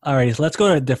 All right, so let's go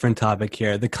to a different topic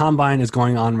here. The Combine is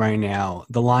going on right now.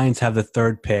 The Lions have the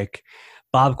 3rd pick.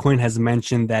 Bob Quinn has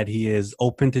mentioned that he is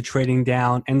open to trading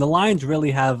down, and the Lions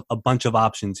really have a bunch of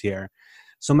options here.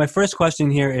 So my first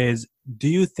question here is, do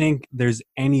you think there's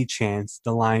any chance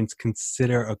the Lions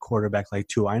consider a quarterback like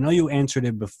Tua? I know you answered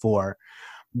it before,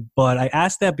 but I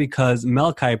asked that because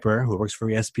Mel Kiper, who works for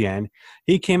ESPN,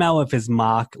 he came out with his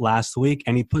mock last week,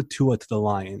 and he put Tua to the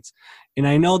Lions. And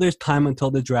I know there's time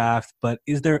until the draft, but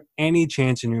is there any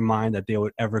chance in your mind that they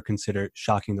would ever consider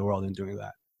shocking the world and doing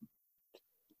that?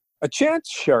 A chance?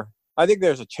 Sure. I think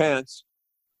there's a chance,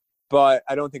 but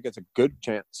I don't think it's a good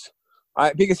chance.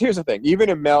 Because here's the thing, even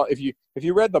in Mel, if you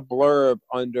read the blurb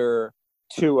under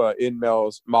Tua in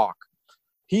Mel's mock,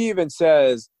 he even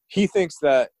says he thinks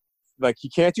that, like, he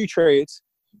can't do trades,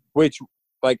 which,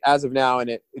 like, as of now, and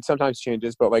it sometimes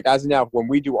changes, but like as of now, when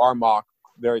we do our mock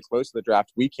very close to the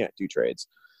draft, we can't do trades.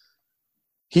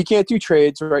 He can't do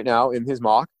trades right now in his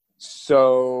mock,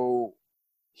 so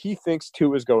he thinks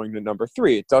Tua is going to number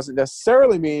 3. It doesn't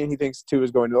necessarily mean he thinks Tua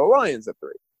is going to the Lions at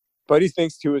 3, but he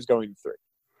thinks Tua is going to 3.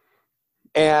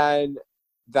 And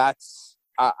that's,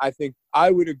 I think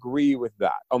I would agree with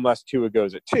that unless Tua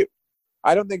goes at 2.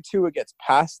 I don't think Tua gets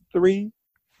past 3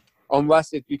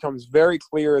 unless it becomes very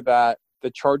clear that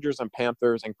the Chargers and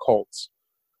Panthers and Colts,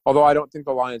 although I don't think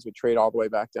the Lions would trade all the way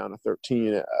back down to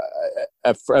 13,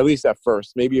 at least at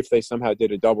first. Maybe if they somehow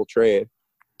did a double trade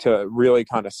to really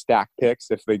kind of stack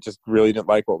picks if they just really didn't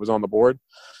like what was on the board.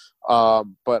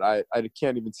 But I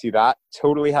can't even see that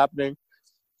totally happening.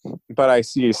 But I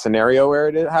see a scenario where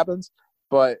it happens.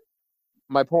 But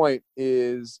my point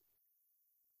is,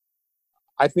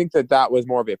 I think that was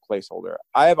more of a placeholder.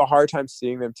 I have a hard time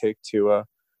seeing them take Tua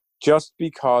just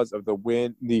because of the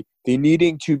win, the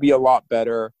needing to be a lot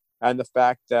better, and the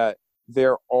fact that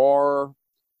there are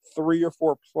 3 or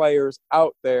 4 players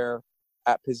out there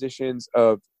at positions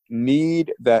of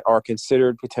need that are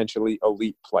considered potentially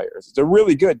elite players. It's a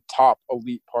really good top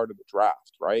elite part of the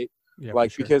draft, right? Yeah,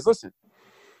 sure. Because listen,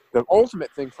 the ultimate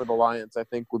thing for the Lions, I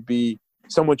think, would be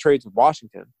someone trades with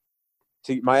Washington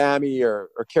to Miami or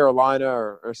Carolina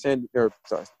or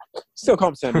still call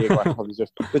them San Diego.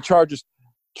 The Chargers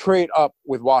trade up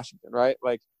with Washington, right?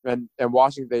 Like, and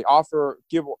Washington, they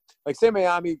say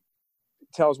Miami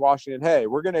tells Washington, hey,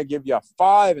 we're going to give you a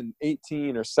 5 and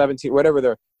 18 or 17, whatever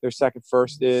their second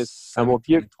first is. And we'll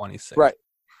give 26. Right.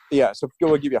 Yeah. So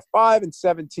we'll give you a 5 and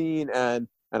 17 and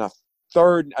a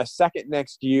second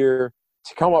next year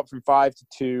to come up from 5 to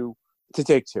 2 to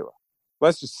take Tua.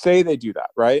 Let's just say they do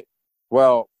that, right?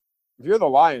 Well, if you're the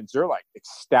Lions, you're like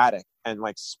ecstatic and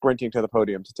like sprinting to the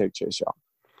podium to take Chase Young.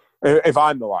 If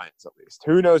I'm the Lions, at least.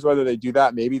 Who knows whether they do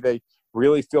that? Maybe they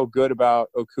really feel good about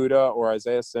Okudah or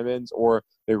Isaiah Simmons, or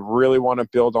they really want to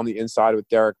build on the inside with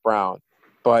Derek Brown.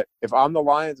 But if I'm the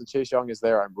Lions and Chase Young is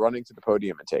there, I'm running to the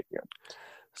podium and taking him.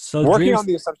 So working on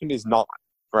the assumption he's not,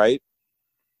 right?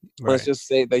 Let's just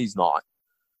say that he's not.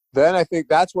 Then I think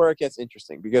that's where it gets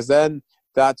interesting, because then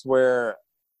that's where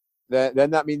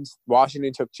then that means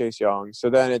Washington took Chase Young. So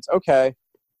then it's okay.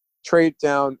 Trade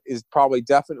down is probably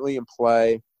definitely in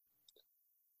play.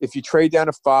 If you trade down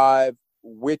to 5,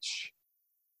 which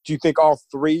do you think all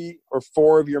 3 or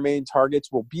 4 of your main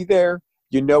targets will be there?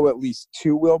 You know at least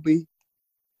 2 will be,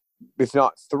 if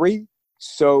not 3.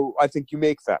 So I think you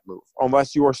make that move,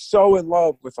 unless you are so in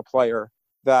love with a player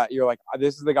that you're like,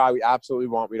 this is the guy we absolutely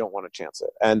want. We don't want to chance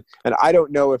it. And I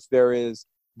don't know if there is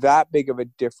that big of a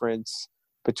difference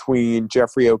between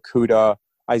Jeffrey Okudah,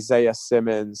 Isaiah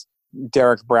Simmons,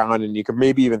 Derek Brown, and you could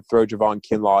maybe even throw Javon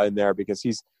Kinlaw in there, because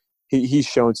he's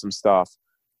shown some stuff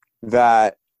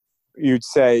that you'd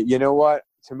say, you know what,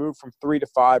 to move from 3 to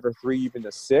 5 or 3 even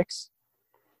to 6,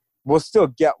 we'll still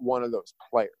get one of those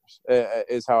players,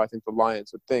 is how I think the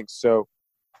Lions would think. So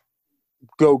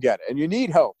go get it. And you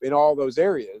need help in all those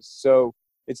areas. So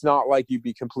it's not like you'd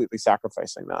be completely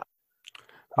sacrificing that.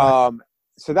 Right.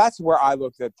 So that's where I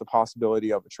looked at the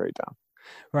possibility of a trade down.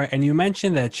 Right. And you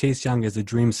mentioned that Chase Young is a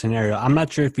dream scenario. I'm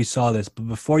not sure if you saw this, but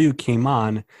before you came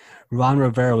on, Ron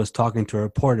Rivera was talking to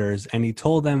reporters, and he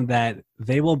told them that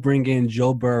they will bring in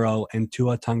Joe Burrow and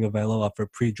Tua Tagovailoa for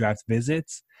pre-draft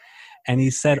visits. And he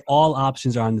said all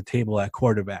options are on the table at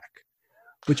quarterback,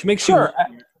 which makes it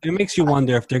makes you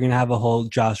wonder if they're going to have a whole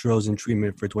Josh Rosen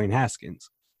treatment for Dwayne Haskins.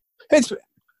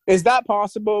 Is that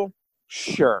possible?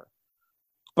 Sure.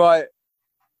 But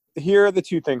here are the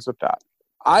 2 things with that.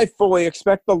 I fully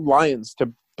expect the Lions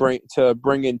to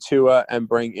bring in Tua and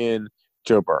bring in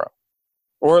Joe Burrow,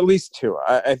 or at least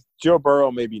Tua. Joe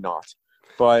Burrow, maybe not,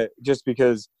 but just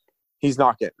because he's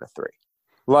not getting a 3.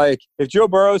 Like, if Joe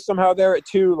Burrow is somehow there at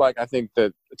 2, like, I think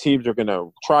that teams are going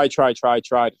to try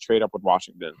to trade up with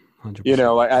Washington, 100%. You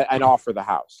know, like, and offer the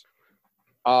house.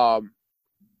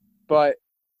 But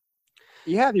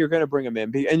yeah, you're going to bring him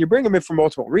in, and you bring him in for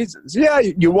multiple reasons. Yeah,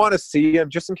 you want to see him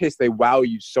just in case they wow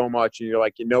you so much, and you're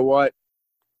like, you know what,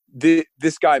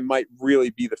 this guy might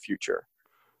really be the future.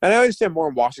 And I understand more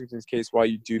in Washington's case why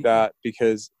you do that,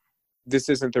 because this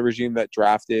isn't the regime that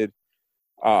drafted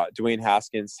Dwayne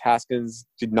Haskins. Haskins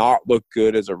did not look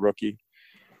good as a rookie.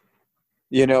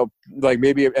 You know, like,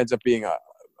 maybe it ends up being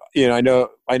I know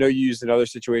you used another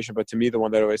situation, but to me the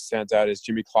one that always stands out is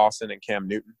Jimmy Clausen and Cam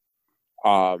Newton.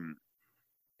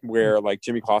 Where, like,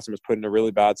 Jimmy Clausen was put in a really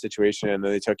bad situation, and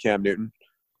then they took Cam Newton,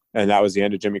 and that was the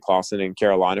end of Jimmy Clausen in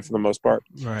Carolina for the most part.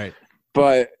 Right.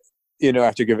 But, you know,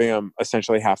 after giving him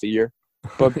essentially half a year.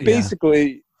 But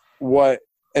basically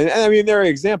and I mean, there are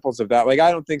examples of that. Like,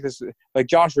 I don't think like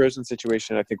Josh Rosen's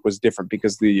situation, I think, was different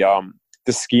because the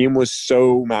scheme was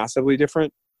so massively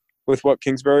different with what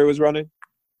Kingsbury was running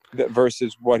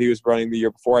versus what he was running the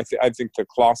year before. I think the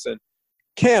Clausen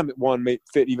Cam one may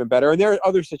fit even better. And there are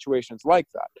other situations like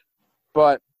that.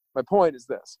 But my point is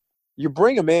this. You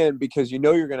bring him in because you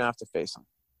know you're going to have to face him.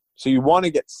 So you want to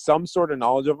get some sort of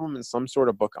knowledge of him and some sort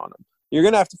of book on him. You're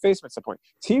going to have to face him at some point.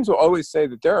 Teams will always say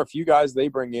that there are a few guys they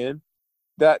bring in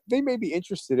that they may be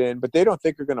interested in, but they don't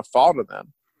think are going to fall to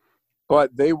them.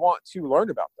 But they want to learn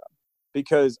about them,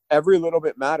 because every little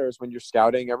bit matters when you're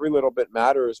scouting. Every little bit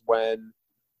matters when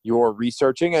you're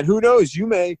researching. And who knows, you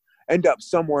may end up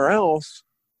somewhere else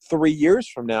 3 years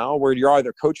from now where you're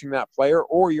either coaching that player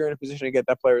or you're in a position to get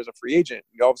that player as a free agent.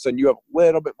 And all of a sudden you have a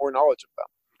little bit more knowledge of them.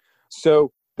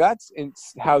 So that's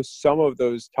how some of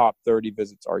those top 30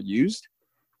 visits are used.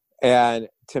 And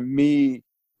to me,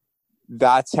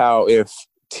 that's how, if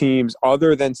teams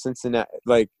other than Cincinnati,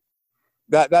 like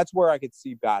that's where I could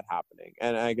see that happening.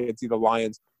 And I could see the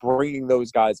Lions bringing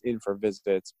those guys in for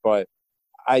visits. But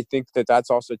I think that that's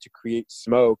also to create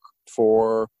smoke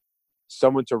for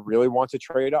someone to really want to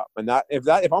trade up. And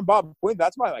if I'm Bob Quinn,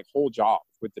 that's my whole job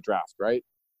with the draft, right?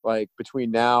 Like,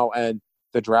 between now and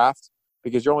the draft,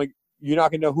 because you're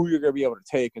not going to know who you're going to be able to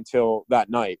take until that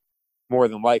night more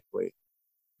than likely.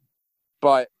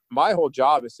 But my whole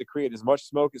job is to create as much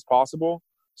smoke as possible,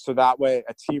 so that way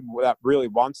a team that really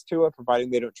wants to, providing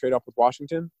they don't trade up with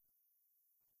Washington,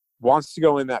 wants to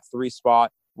go in that 3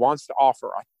 spot, wants to offer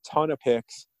a ton of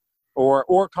picks or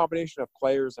a combination of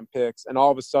players and picks, and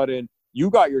all of a sudden you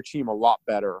got your team a lot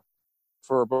better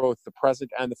for both the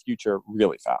present and the future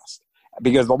really fast.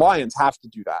 Because the Lions have to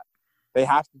do that. They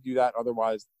have to do that,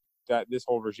 otherwise that this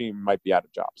whole regime might be out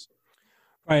of jobs.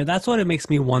 Right, that's what it makes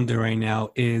me wonder right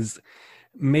now is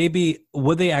maybe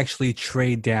would they actually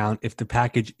trade down if the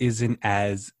package isn't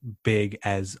as big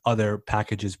as other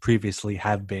packages previously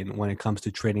have been when it comes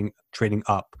to trading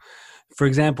up. For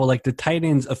example, like the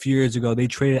Titans a few years ago, they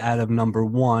traded out of number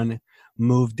 1,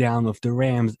 moved down with the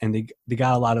Rams, and they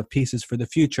got a lot of pieces for the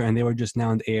future, and they were just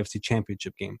now in the AFC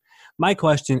Championship game. My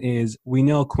question is, we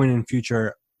know Quinn and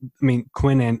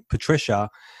Patricia,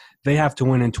 they have to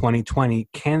win in 2020.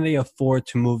 Can they afford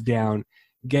to move down,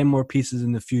 get more pieces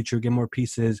in the future, get more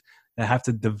pieces that have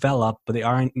to develop, but they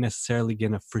aren't necessarily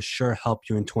going to for sure help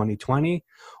you in 2020?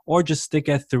 Or just stick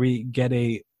at 3, get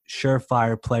a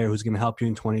surefire player who's going to help you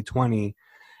in 2020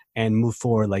 and move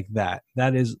forward like that?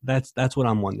 That's what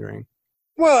I'm wondering.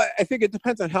 Well, I think it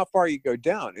depends on how far you go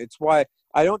down. It's why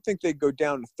I don't think they'd go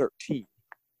down to 13.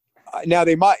 Now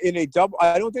they might in a double.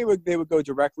 I don't think they would go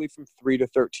directly from 3 to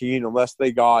 13 unless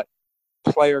they got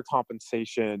player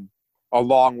compensation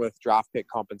along with draft pick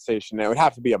compensation. It would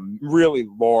have to be a really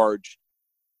large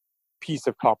piece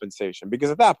of compensation, because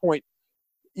at that point,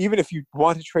 even if you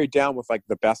want to trade down with like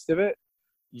the best of it,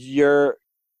 you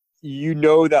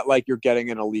know that like you're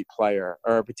getting an elite player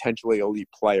or a potentially elite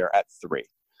player at 3,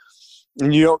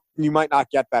 and you might not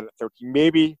get that at 13.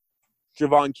 Maybe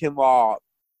Javon Kinlaw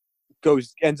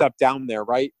ends up down there,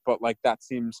 right? But like that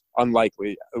seems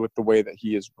unlikely with the way that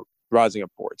he is rising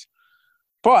up boards.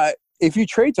 But if you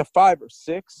trade to 5 or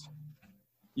 6,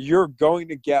 you're going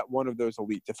to get one of those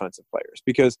elite defensive players,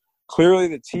 because clearly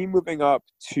the team moving up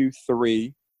to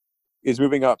 3 is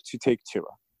moving up to take Tua.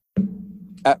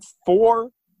 At 4,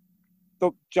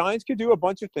 the Giants could do a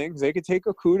bunch of things. They could take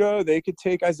Okudah, they could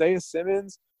take Isaiah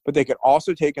Simmons, but they could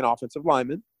also take an offensive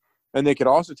lineman, and they could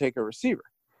also take a receiver.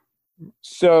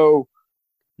 So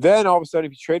then all of a sudden,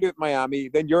 if you trade it with Miami,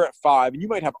 then you're at 5, and you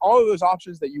might have all of those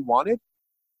options that you wanted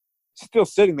still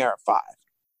sitting there at 5.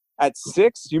 At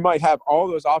 6, you might have all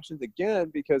those options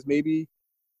again, because maybe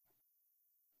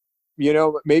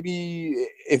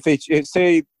if they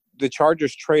say the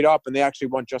Chargers trade up and they actually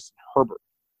want Justin Herbert,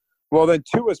 well, then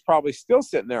Tua is probably still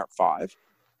sitting there at 5,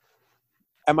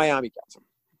 and Miami gets him.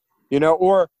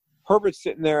 Or Herbert's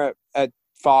sitting there at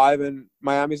 5, and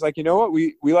Miami's like, you know what,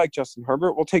 we like Justin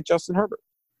Herbert, we'll take Justin Herbert.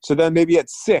 So then maybe at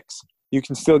 6, you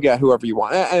can still get whoever you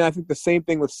want. And I think the same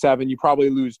thing with 7, you probably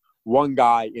lose 1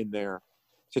 guy in there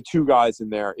to 2 guys in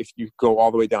there if you go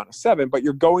all the way down to 7, but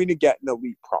you're going to get an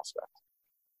elite prospect.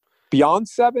 Beyond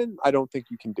 7, I don't think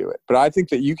you can do it. But I think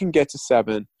that you can get to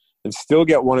 7 and still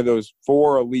get one of those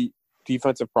 4 elite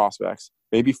defensive prospects,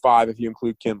 maybe 5 if you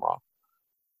include Kinlaw,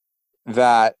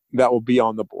 that will be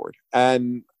on the board.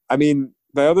 And, I mean,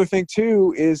 the other thing,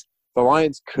 too, is the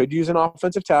Lions could use an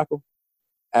offensive tackle,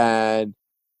 and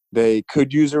they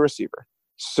could use a receiver.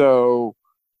 So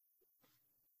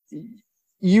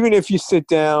even if you sit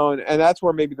down, and that's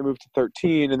where maybe the move to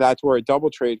 13, and that's where a double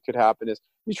trade could happen, is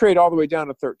you trade all the way down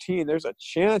to 13, there's a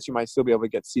chance you might still be able to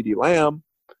get CeeDee Lamb.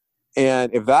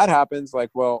 And if that happens, like,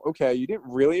 well, okay, you didn't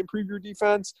really improve your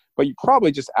defense, but you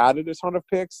probably just added a ton of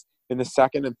picks in the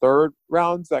 2nd and 3rd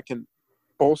rounds that can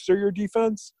bolster your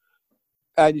defense.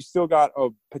 And you still got a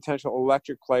potential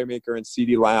electric playmaker in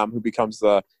CeeDee Lamb, who becomes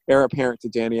the heir apparent to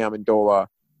Danny Amendola,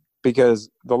 because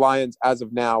the Lions, as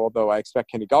of now, although I expect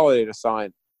Kenny Golladay to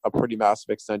sign a pretty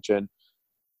massive extension,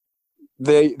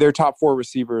 their top 4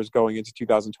 receivers going into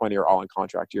 2020 are all in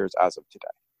contract years as of today.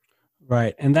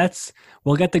 Right, and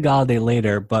we'll get to Golladay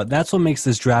later, but that's what makes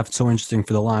this draft so interesting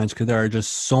for the Lions, because there are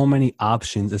just so many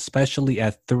options, especially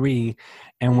at 3,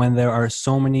 and when there are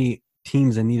so many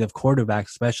teams in need of quarterbacks,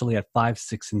 especially at 5,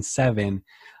 6, and 7,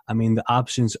 I mean, the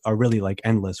options are really like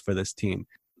endless for this team.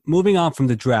 Moving on from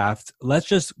the draft,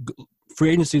 free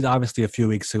agency is obviously a few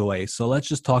weeks away, so let's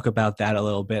just talk about that a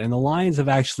little bit. And the Lions have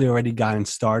actually already gotten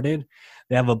started.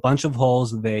 They have a bunch of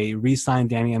holes. They re-signed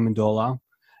Danny Amendola.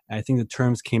 I think the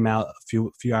terms came out a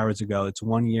few hours ago. It's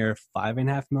 1 year,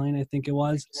 $5.5 million, I think it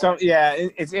was. So yeah,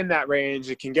 it's in that range.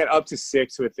 It can get up to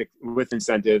 6 with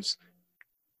incentives.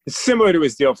 It's similar to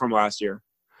his deal from last year.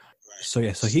 So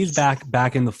he's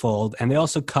back in the fold, and they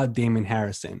also cut Damon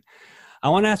Harrison. I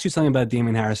want to ask you something about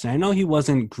Damon Harrison. I know he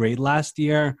wasn't great last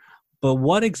year, But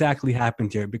what exactly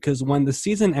happened here? Because when the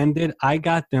season ended, I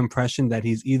got the impression that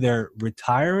he's either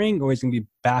retiring or he's going to be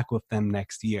back with them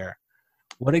next year.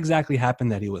 What exactly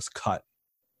happened that he was cut?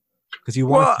 Because you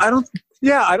want. Well, I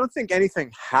don't think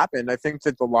anything happened. I think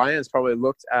that the Lions probably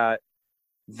looked at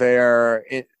their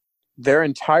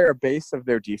entire base of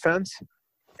their defense,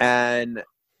 and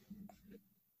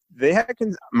they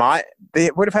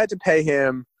would have had to pay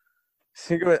him. I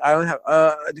think it was, I don't have.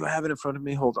 Do I have it in front of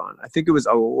me? Hold on. I think it was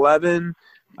 11.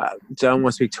 I don't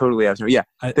want to speak totally out. Yeah,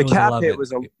 the cap hit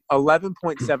was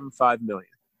 11.75 million.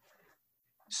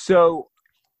 So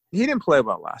he didn't play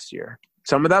well last year.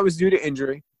 Some of that was due to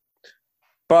injury,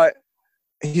 but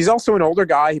he's also an older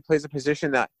guy. He plays a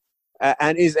position that,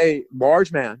 and is a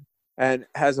large man and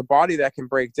has a body that can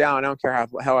break down. I don't care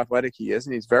how athletic he is,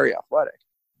 and he's very athletic.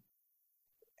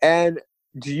 And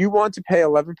do you want to pay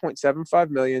 $11.75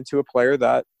 million to a player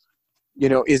that,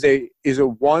 is a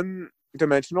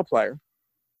one-dimensional player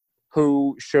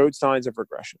who showed signs of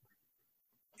regression?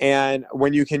 And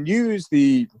when you can use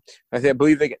I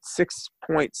believe they get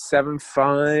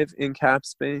 6.75 in cap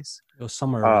space. It was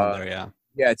somewhere around there, yeah.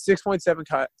 Yeah, it's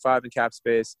 6.75 in cap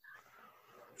space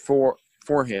for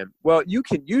him. Well, you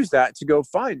can use that to go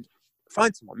find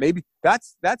someone. Maybe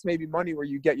that's maybe money where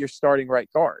you get your starting right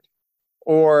guard.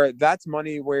 Or that's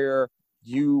money where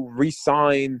you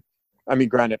re-sign,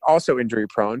 granted, also injury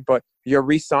prone, but you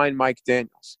re-sign Mike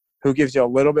Daniels, who gives you a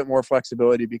little bit more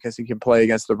flexibility because he can play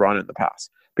against the run and the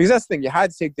pass. Because that's the thing, you had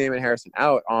to take Damon Harrison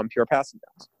out on pure passing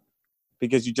downs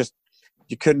because you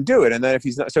couldn't do it. And then if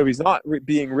he's not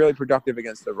being really productive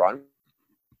against the run,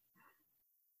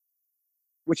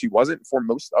 which he wasn't for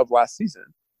most of last season,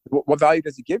 what value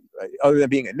does he give you other than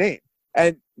being a name?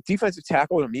 And defensive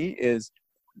tackle to me is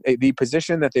the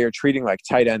position that they are treating like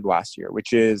tight end last year,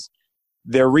 which is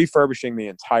they're refurbishing the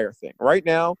entire thing. Right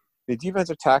now, the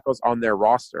defensive tackles on their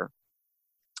roster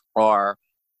are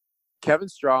Kevin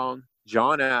Strong,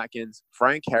 John Atkins,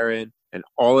 Frank Herron, and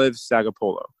Olive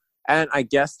Sagapolo. And I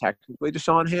guess technically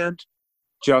Deshaun Hand,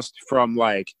 just from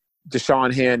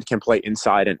Deshaun Hand can play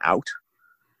inside and out.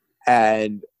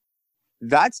 And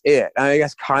that's it. And I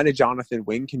guess kind of Jonathan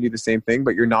Wynn can do the same thing,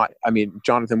 but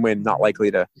Jonathan Wynn not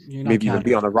likely to maybe even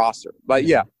be on the roster. But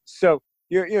yeah, so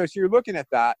you're looking at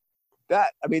that.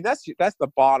 That's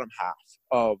the bottom half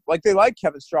of they like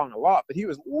Kevin Strong a lot, but he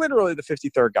was literally the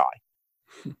 53rd guy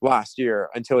last year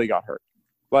until he got hurt.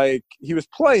 He was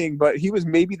playing, but he was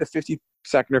maybe the 52nd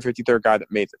or 53rd guy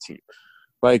that made the team.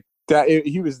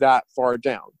 He was that far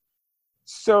down.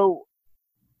 So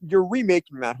you're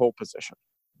remaking that whole position.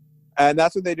 And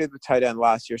that's what they did with tight end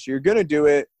last year. So you're going to do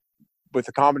it with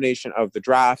a combination of the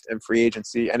draft and free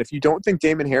agency. And if you don't think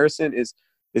Damon Harrison is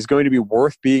going to be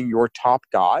worth being your top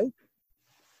guy,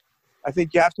 I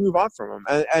think you have to move on from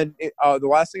him. And the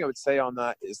last thing I would say on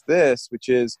that is this, which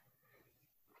is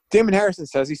Damon Harrison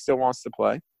says he still wants to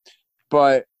play.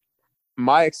 But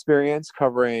my experience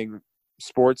covering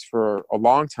sports for a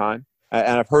long time,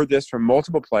 and I've heard this from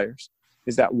multiple players,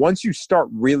 is that once you start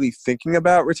really thinking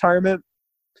about retirement,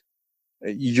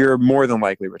 you're more than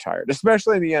likely retired,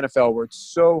 especially in the NFL where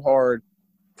it's so hard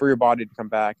for your body to come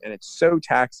back and it's so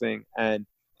taxing and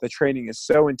the training is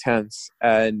so intense.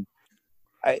 And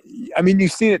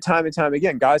you've seen it time and time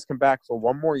again. Guys come back for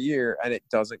one more year and it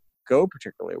doesn't go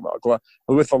particularly well.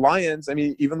 With the Lions,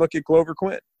 even look at Glover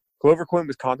Quinn. Glover Quinn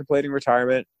was contemplating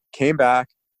retirement, came back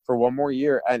for one more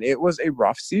year, and it was a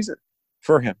rough season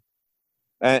for him.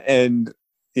 And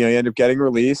he ended up getting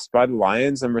released by the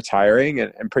Lions and retiring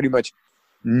and pretty much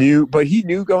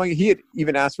he had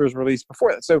even asked for his release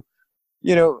before that. So,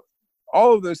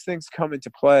 all of those things come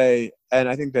into play. And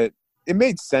I think that it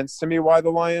made sense to me why the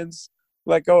Lions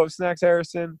let go of Snacks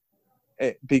Harrison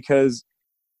because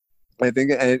I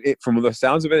think from the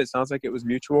sounds of it, it sounds like it was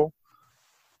mutual.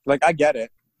 I get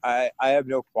it. I have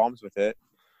no qualms with it.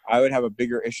 I would have a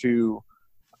bigger issue,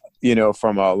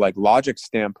 from a logic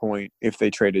standpoint if they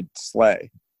traded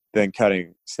Slay than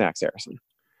cutting Snacks Harrison.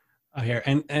 Here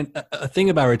and a thing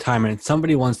about retirement,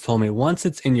 somebody once told me once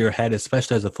it's in your head,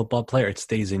 especially as a football player, it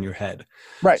stays in your head.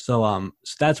 Right. So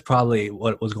that's probably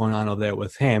what was going on over there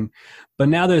with him. But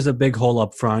now there's a big hole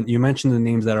up front. You mentioned the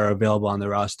names that are available on the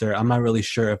roster. I'm not really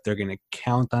sure if they're going to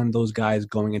count on those guys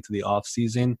going into the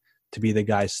offseason to be the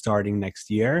guys starting next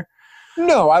year.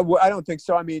 No, I don't think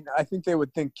so. I think they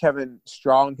would think Kevin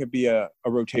Strong could be a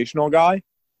rotational guy,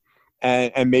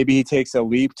 and maybe he takes a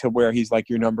leap to where he's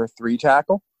your number 3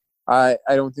 tackle. I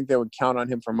don't think they would count on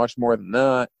him for much more than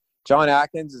that. John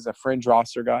Atkins is a fringe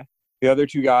roster guy. The other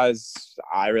 2 guys,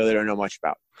 I really don't know much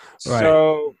about. Right.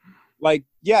 So,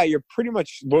 you're pretty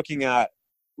much looking at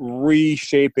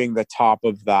reshaping the top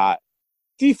of that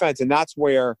defense, and that's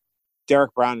where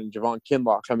Derek Brown and Javon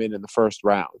Kinlaw come in the first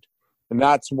round. And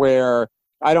that's where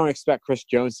I don't expect Chris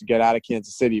Jones to get out of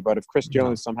Kansas City, but if Chris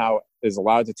Jones somehow is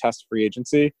allowed to test free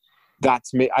agency,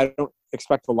 that's me. I don't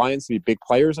expect the Lions to be big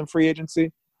players in free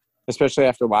agency, especially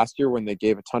after last year when they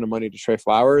gave a ton of money to Trey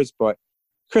Flowers. But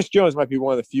Chris Jones might be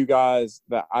one of the few guys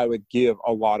that I would give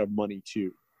a lot of money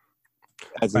to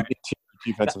as an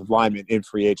defensive lineman in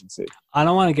free agency. I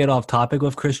don't want to get off topic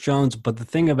with Chris Jones, but the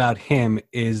thing about him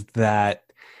is that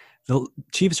the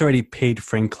Chiefs already paid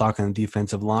Frank Clark on the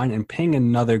defensive line, and paying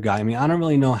another guy. I mean, I don't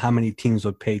really know how many teams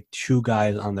would pay two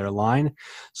guys on their line.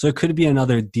 So it could be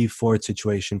another D Ford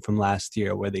situation from last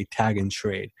year where they tag and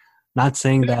trade. Not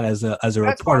saying that as a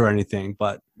reporter or anything,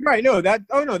 but right. No,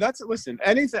 listen,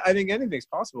 anything, I think anything's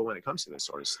possible when it comes to this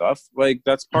sort of stuff. Like,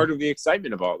 that's part of the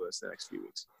excitement of all this the next few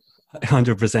weeks.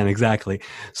 100%, exactly.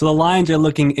 So the Lions are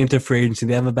looking into free agency.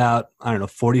 They have about,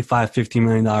 $45, $50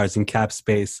 million in cap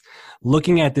space.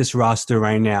 Looking at this roster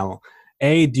right now,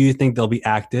 A, do you think they'll be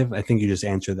active? I think you just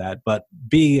answered that. But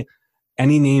B,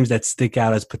 any names that stick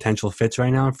out as potential fits right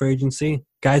now in free agency?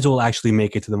 Guys will actually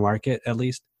make it to the market at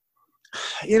least?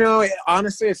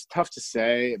 Honestly, it's tough to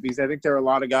say because I think there are a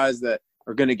lot of guys that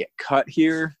are going to get cut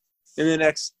here in the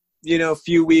next,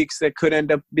 few weeks that could end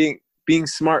up being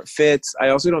smart fits. I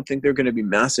also don't think they're going to be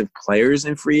massive players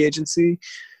in free agency.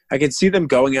 I could see them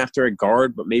going after a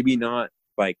guard, but maybe not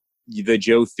like the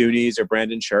Joe Thuneys or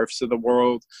Brandon Scherfs of the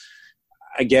world.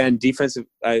 Again,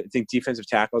 I think defensive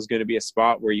tackle is going to be a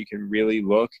spot where you can really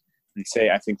look and say,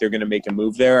 I think they're going to make a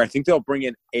move there. I think they'll bring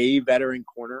in a veteran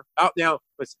corner. Now,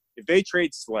 listen, if they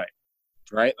trade Slay,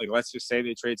 right? Like, let's just say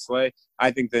they trade Slay.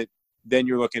 I think that then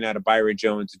you're looking at a Byron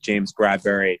Jones, James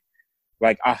Bradbury,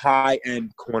 like a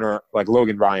high-end corner like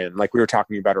Logan Ryan, like we were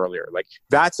talking about earlier. Like,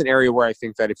 that's an area where I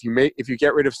think that if you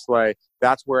get rid of Slay,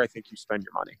 that's where I think you spend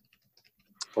your money.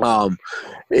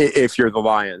 If you're the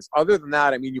Lions. Other than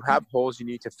that, I mean, you have holes you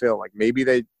need to fill. Like, maybe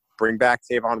they bring back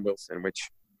Tavon Wilson, which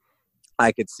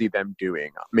I could see them doing.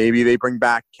 Maybe they bring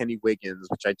back Kenny Wiggins,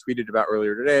 which I tweeted about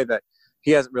earlier today, that he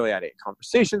hasn't really had any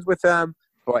conversations with them,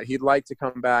 but he'd like to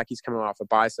come back. He's coming off a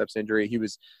biceps injury. He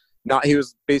was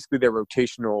basically their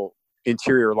rotational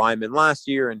interior lineman last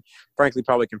year, and frankly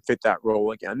probably can fit that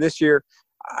role again this year.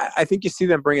 I think you see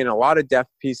them bring in a lot of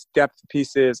depth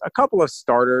pieces, a couple of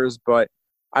starters, but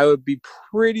I would be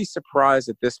pretty surprised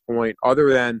at this point,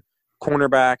 other than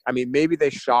cornerback. I mean, maybe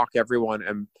they shock everyone,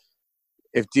 and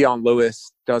if Dion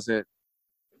Lewis doesn't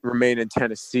remain in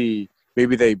Tennessee,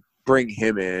 maybe they bring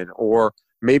him in, or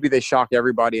maybe they shock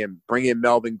everybody and bring in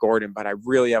Melvin Gordon, but I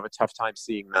really have a tough time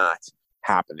seeing that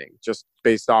happening just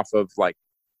based off of like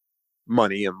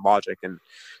money and logic and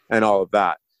all of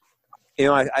that.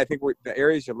 I think the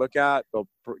areas you look at,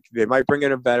 they might bring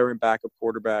in a veteran backup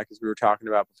quarterback, as we were talking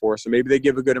about before. So maybe they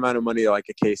give a good amount of money to like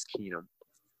a Case Keenum,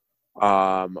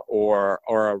 or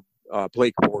a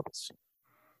Blake Bortles.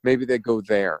 Maybe they go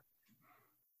there.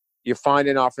 You find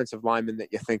an offensive lineman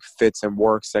that you think fits and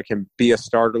works, that can be a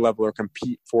starter level or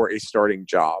compete for a starting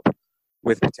job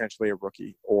with potentially a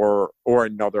rookie or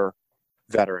another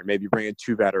veteran. Maybe bring in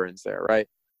two veterans there, right?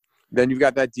 Then you've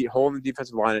got that hole in the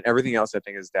defensive line, and everything else I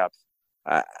think is depth.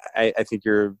 I think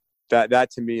that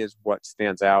to me is what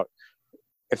stands out.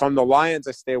 If I'm the Lions,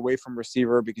 I stay away from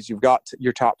receiver because you've got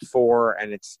your top four,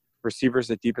 and it's receivers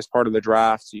the deepest part of the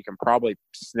draft, so you can probably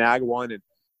snag one in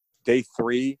day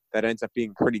 3 that ends up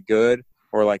being pretty good.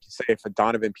 Or like say if a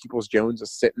Donovan Peoples-Jones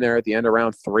is sitting there at the end of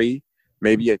round 3,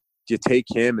 maybe you take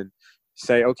him and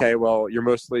say, okay, well, you're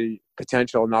mostly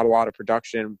potential, not a lot of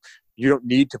production. You don't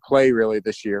need to play really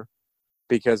this year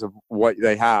because of what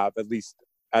they have, at least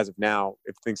as of now,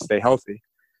 if things stay healthy.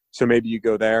 So maybe you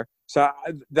go there. So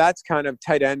that's kind of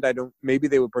tight end. Maybe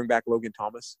they would bring back Logan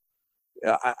Thomas.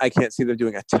 I can't see them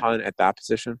doing a ton at that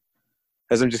position,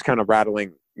 as I'm just kind of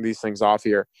rattling these things off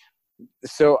here.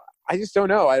 So I just don't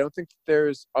know. I don't think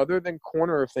there's, other than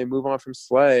corner, if they move on from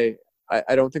Slay,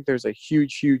 I don't think there's a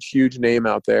huge name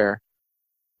out there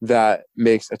that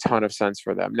makes a ton of sense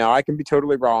for them. Now, I can be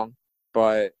totally wrong,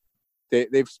 but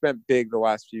they've spent big the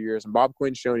last few years, and Bob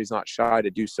Quinn's shown he's not shy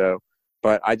to do so,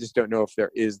 but I just don't know if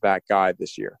there is that guy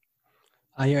this year.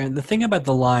 And the thing about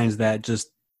the Lions that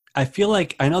I feel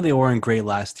like, I know they weren't great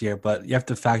last year, but you have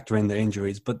to factor in the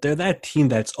injuries, but they're that team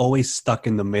that's always stuck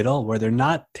in the middle where they're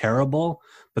not terrible,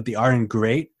 but they aren't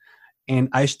great. And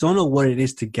I just don't know what it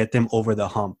is to get them over the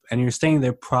hump. And you're saying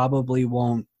they probably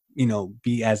won't,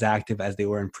 be as active as they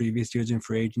were in previous years in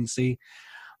free agency.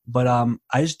 But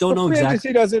I just don't know exactly. Free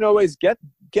agency doesn't always get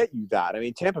you that. I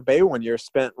mean, Tampa Bay one year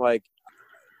spent like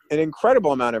an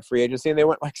incredible amount of free agency, and they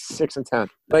went like 6-10.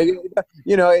 Like,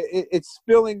 it's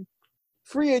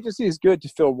free agency is good to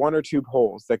fill one or two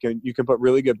holes that you can put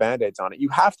really good Band-Aids on it. You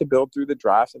have to build through the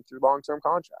drafts and through long-term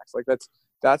contracts. Like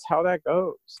that's how that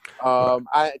goes.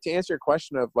 To answer your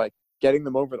question of like getting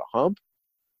them over the hump,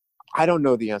 I don't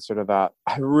know the answer to that.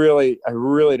 I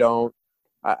really don't.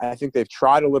 I think they've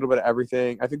tried a little bit of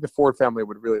everything. I think the Ford family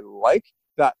would really like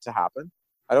that to happen.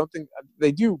 I don't think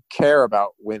they do care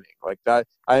about winning like that.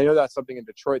 I know that's something in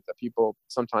Detroit that people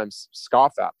sometimes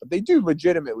scoff at, but they do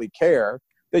legitimately care.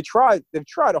 They've tried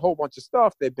a whole bunch of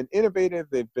stuff. They've been innovative.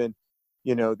 They've been,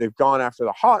 they've gone after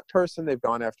the hot person. They've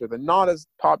gone after the not as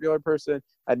popular person,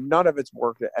 and none of it's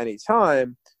worked at any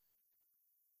time.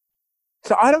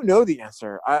 So I don't know the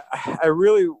answer. I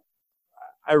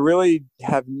really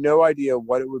have no idea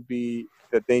what it would be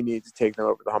that they need to take them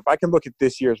over the hump. I can look at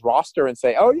this year's roster and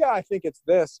say, oh yeah, I think it's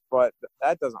this, but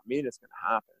that doesn't mean it's going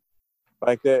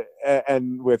to happen.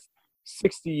 And with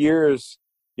 60 years,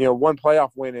 one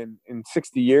playoff win in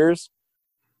 60 years,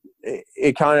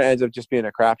 it kind of ends up just being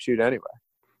a crapshoot anyway.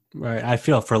 Right. I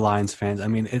feel for Lions fans. I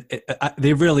mean,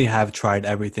 they really have tried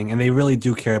everything, and they really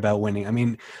do care about winning. I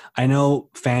mean, I know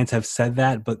fans have said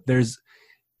that, but there's,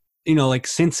 like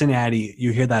Cincinnati,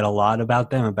 you hear that a lot about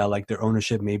them, about like their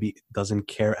ownership maybe doesn't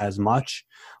care as much,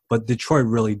 but Detroit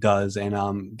really does.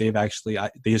 And they've actually,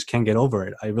 they just can't get over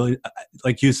it. I really,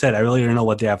 like you said, I really don't know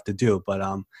what they have to do, but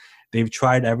they've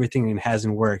tried everything and it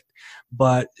hasn't worked.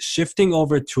 But shifting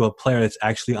over to a player that's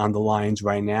actually on the Lions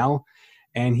right now,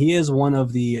 and he is one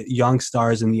of the young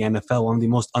stars in the NFL, one of the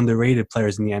most underrated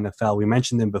players in the NFL. We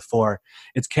mentioned him before.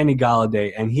 It's Kenny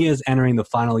Golladay, and he is entering the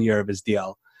final year of his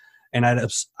deal. And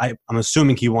I'm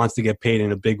assuming he wants to get paid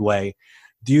in a big way.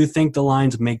 Do you think the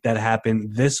Lions make that happen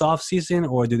this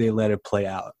offseason, or do they let it play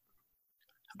out?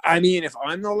 I mean, if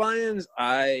I'm the Lions,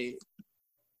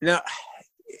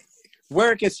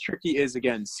 where it gets tricky is,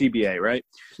 again, CBA, right?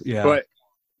 Yeah. But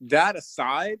that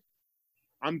aside,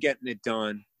 I'm getting it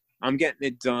done. I'm getting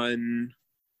it done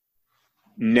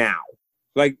now,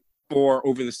 or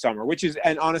over the summer,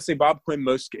 and honestly, Bob Quinn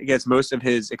gets most of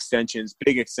his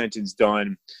big extensions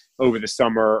done over the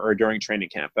summer or during training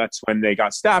camp. That's when they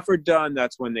got Stafford done.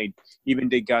 That's when they even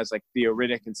did guys like Theo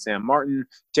Riddick and Sam Martin.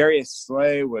 Darius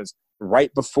Slay was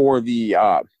right before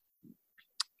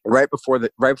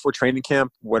training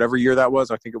camp, whatever year that was.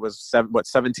 I think it was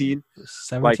 17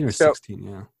 or 16.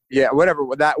 Yeah. Yeah. Whatever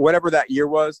that year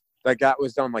was, that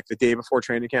was done like the day before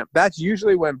training camp. That's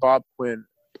usually when Bob Quinn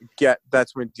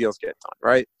that's when deals get done,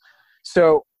 right?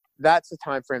 So that's the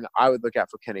time frame that I would look at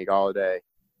for Kenny Golladay.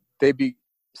 They'd be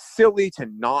silly to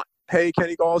not pay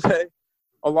Kenny Golladay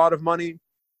a lot of money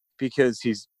because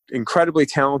he's incredibly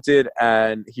talented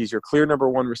and he's your clear number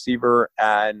one receiver.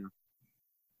 And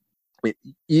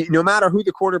no matter who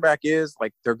the quarterback is,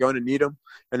 they're going to need him.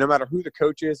 And no matter who the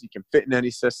coach is, he can fit in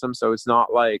any system. So it's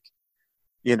not like,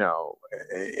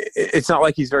 it's not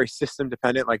like he's very system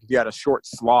dependent. Like if you had a short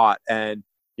slot and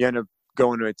you end up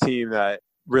going to a team that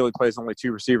really plays only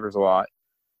two receivers a lot,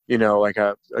 like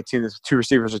a team that's two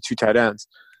receivers or two tight ends,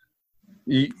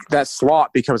 that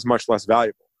slot becomes much less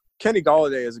valuable. Kenny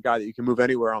Golladay is a guy that you can move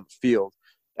anywhere on the field,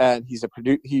 and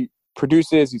he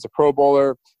produces. He's a Pro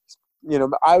Bowler.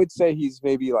 I would say he's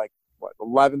maybe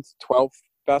 11th, 12th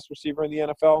best receiver in the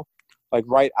NFL,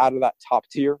 right out of that top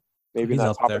tier, maybe in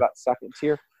that top of that second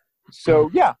tier. So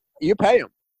yeah, you pay him.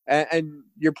 And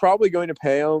you're probably going to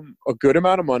pay him a good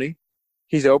amount of money.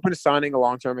 He's open to signing a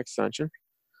long-term extension.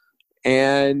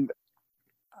 And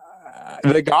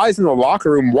the guys in the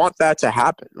locker room want that to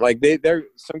happen. They're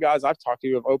some guys I've talked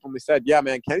to have openly said, yeah,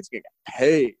 man, Kenny's going to get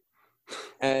paid.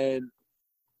 And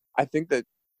I think that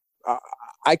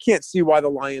I can't see why the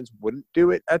Lions wouldn't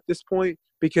do it at this point,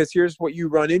 because here's what you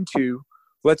run into.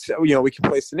 We can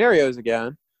play scenarios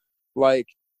again. What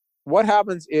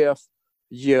happens if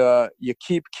you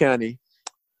keep Kenny,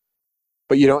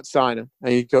 but you don't sign him,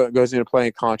 and he goes into playing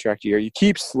a contract year? You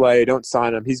keep Slay, don't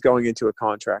sign him. He's going into a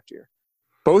contract year.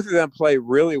 Both of them play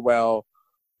really well.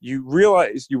 You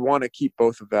realize you want to keep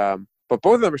both of them, but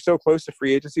both of them are so close to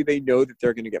free agency, they know that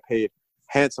they're going to get paid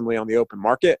handsomely on the open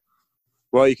market.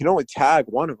 Well, you can only tag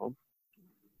one of them.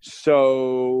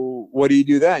 So what do you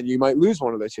do then? You might lose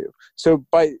one of the two. So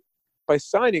by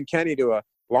signing Kenny to a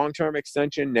long-term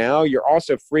extension now, you're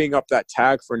also freeing up that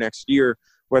tag for next year,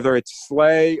 whether it's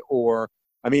Slay or,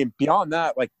 beyond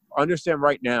that, understand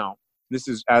right now, this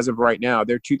is as of right now,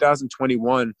 their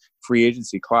 2021 free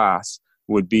agency class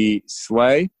would be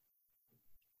Slay.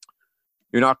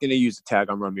 You're not going to use the tag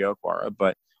on Romeo Okwara,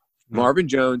 but Marvin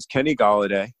Jones, Kenny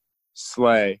Golladay,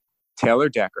 Slay, Taylor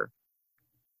Decker.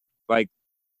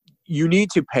 You need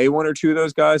to pay one or two of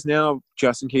those guys now,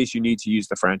 just in case you need to use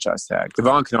the franchise tag.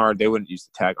 Devon Kennard, they wouldn't use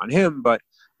the tag on him, but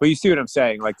you see what I'm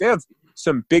saying.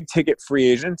 some big ticket free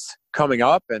agents coming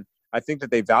up, and I think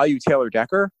that they value Taylor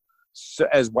Decker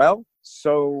as well.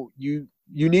 So you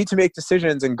need to make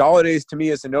decisions, and Galladay's to me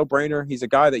is a no-brainer. He's a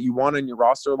guy that you want on your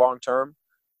roster long term,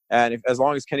 and as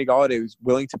long as Kenny Galladay is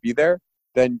willing to be there,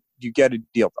 then you get a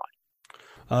deal done.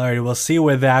 All right, we'll see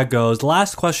where that goes.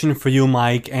 Last question for you,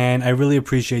 Mike, and I really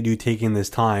appreciate you taking this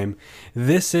time.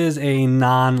 This is a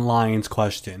non-Lions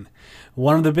question.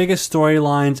 One of the biggest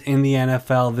storylines in the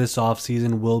NFL this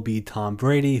offseason will be Tom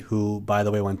Brady, who, by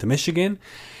the way, went to Michigan.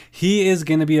 He is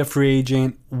going to be a free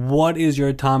agent. What is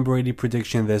your Tom Brady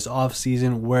prediction this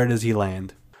offseason? Where does he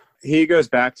land? He goes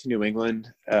back to New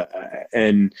England,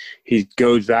 and he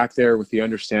goes back there with the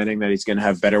understanding that he's going to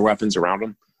have better weapons around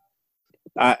him.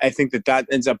 I think that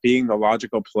ends up being the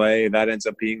logical play. That ends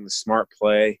up being the smart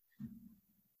play.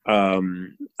 I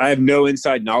have no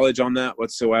inside knowledge on that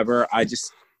whatsoever. I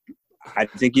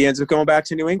think he ends up going back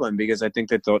to New England because I think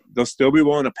that they'll still be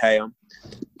willing to pay him,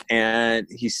 and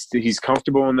he's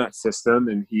comfortable in that system,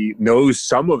 and he knows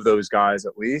some of those guys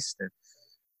at least.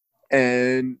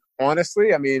 And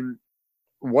honestly, I mean,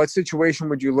 what situation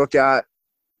would you look at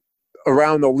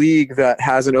around the league that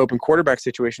has an open quarterback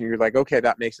situation? You're like, okay,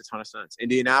 that makes a ton of sense.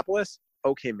 Indianapolis,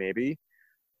 okay, maybe.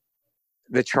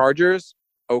 The Chargers,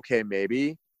 okay,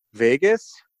 maybe.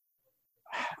 Vegas,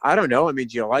 I don't know. I mean,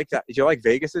 do you like that? Do you like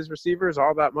Vegas's receivers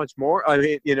all that much more? I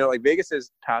mean, like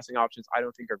Vegas's passing options, I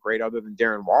don't think are great other than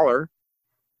Darren Waller.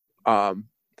 I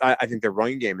think their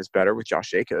running game is better with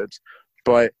Josh Jacobs,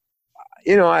 but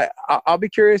I'll be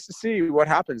curious to see what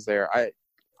happens there.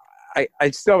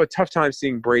 I still have a tough time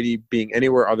seeing Brady being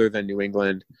anywhere other than New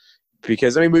England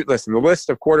because, I mean, listen, the list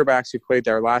of quarterbacks who played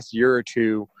there last year or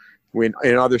two in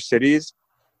other cities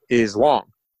is long,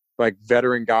 like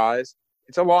veteran guys.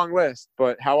 It's a long list,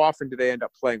 but how often do they end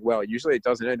up playing well? Usually it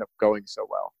doesn't end up going so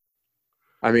well.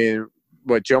 I mean,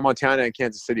 Joe Montana in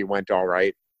Kansas City went all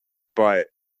right, but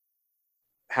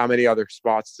how many other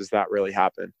spots does that really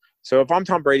happen? So if I'm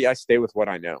Tom Brady, I stay with what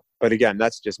I know. But again,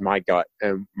 that's just my gut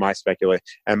and my speculation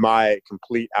and my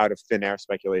complete out of thin air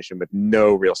speculation with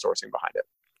no real sourcing behind it.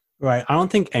 Right. I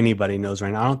don't think anybody knows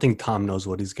right now. I don't think Tom knows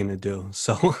what he's going to do.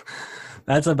 So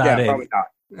that's about it. Probably not.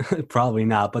 Probably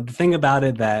not. But the thing about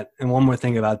it and one more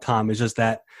thing about Tom is just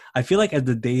that I feel like as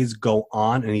the days go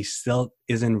on and he still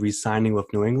isn't re-signing with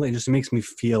New England, it just makes me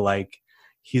feel like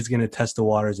he's going to test the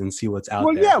waters and see what's out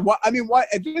there. Well, yeah. Why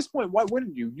at this point, why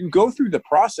wouldn't you? You go through the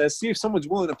process, see if someone's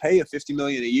willing to pay you $50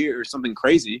 million a year or something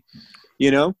crazy,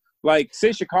 Like,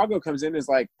 say Chicago comes in and is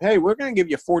like, hey, we're going to give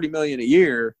you $40 million a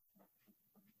year,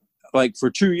 like for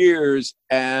 2 years,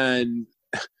 and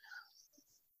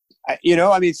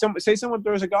say someone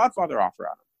throws a Godfather offer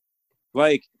at him.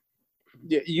 Like,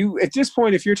 you at this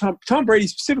point, if you're Tom Brady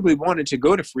specifically wanted to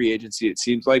go to free agency, it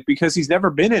seems like, because he's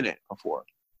never been in it before.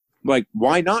 Like,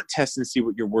 why not test and see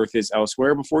what your worth is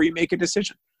elsewhere before you make a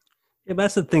decision? Yeah, but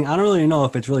that's the thing. I don't really know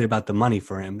if it's really about the money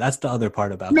for him. That's the other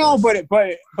part about no, this.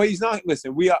 but he's not.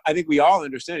 Listen, I think we all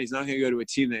understand he's not going to go to a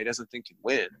team that he doesn't think can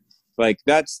win. Like,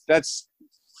 that's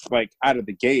like out of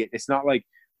the gate. It's not like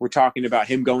we're talking about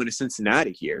him going to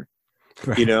Cincinnati here,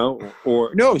 right.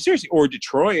 Or no, seriously, or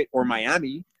Detroit or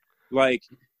Miami. Like,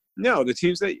 no, the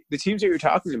teams that you're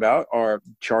talking about are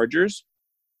Chargers.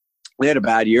 They had a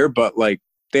bad year, but like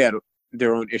they had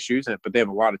their own issues, but they have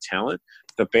a lot of talent.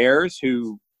 The Bears,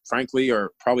 who frankly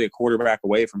are probably a quarterback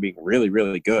away from being really,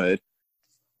 really good.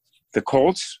 The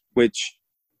Colts, which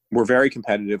were very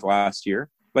competitive last year.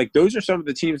 Like, those are some of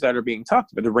the teams that are being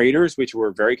talked about. The Raiders, which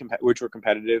were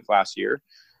competitive last year.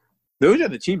 Those are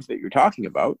the teams that you're talking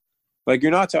about. Like,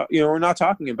 you're not, we're not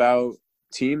talking about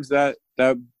teams that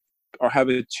have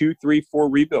a 2, 3, 4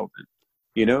 rebuild.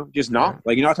 Just not.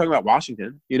 Like, you're not talking about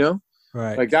Washington.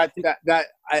 Right. Like that.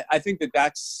 I think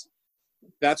that's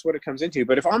what it comes into.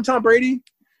 But if I'm Tom Brady,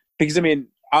 because I'm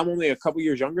only a couple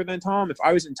years younger than Tom. If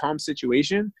I was in Tom's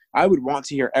situation, I would want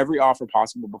to hear every offer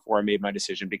possible before I made my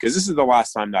decision, because this is the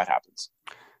last time that happens.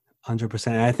 100%.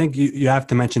 And I think you have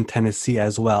to mention Tennessee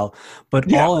as well. But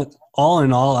yeah. all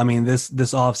in all, this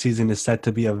offseason is set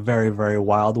to be a very, very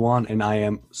wild one, and I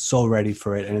am so ready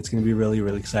for it, and it's going to be really,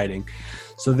 really exciting.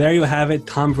 So there you have it.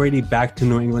 Tom Brady back to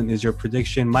New England is your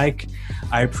prediction. Mike,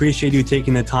 I appreciate you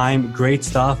taking the time. Great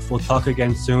stuff. We'll talk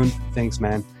again soon. Thanks,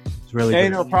 man. It's really good.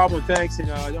 No problem. Thanks. And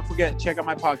don't forget, check out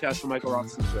my podcast for Michael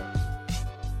Rothstein Show.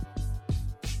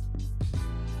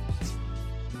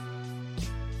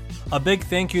 A big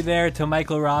thank you there to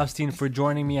Michael Rothstein for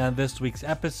joining me on this week's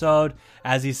episode.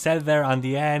 As he said there on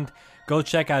the end, go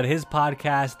check out his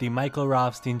podcast, The Michael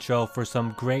Rothstein Show, for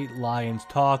some great Lions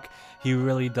talk. He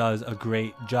really does a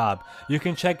great job. You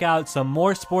can check out some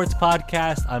more sports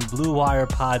podcasts on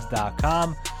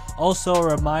BlueWirePods.com. Also,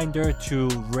 a reminder to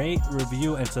rate,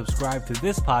 review, and subscribe to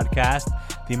this podcast,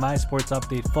 the My Sports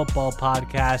Update Football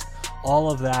Podcast.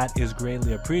 All of that is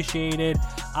greatly appreciated.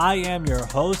 I am your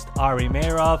host, Ari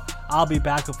Meirov. I'll be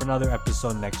back with another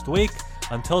episode next week.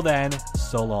 Until then,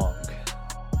 so long.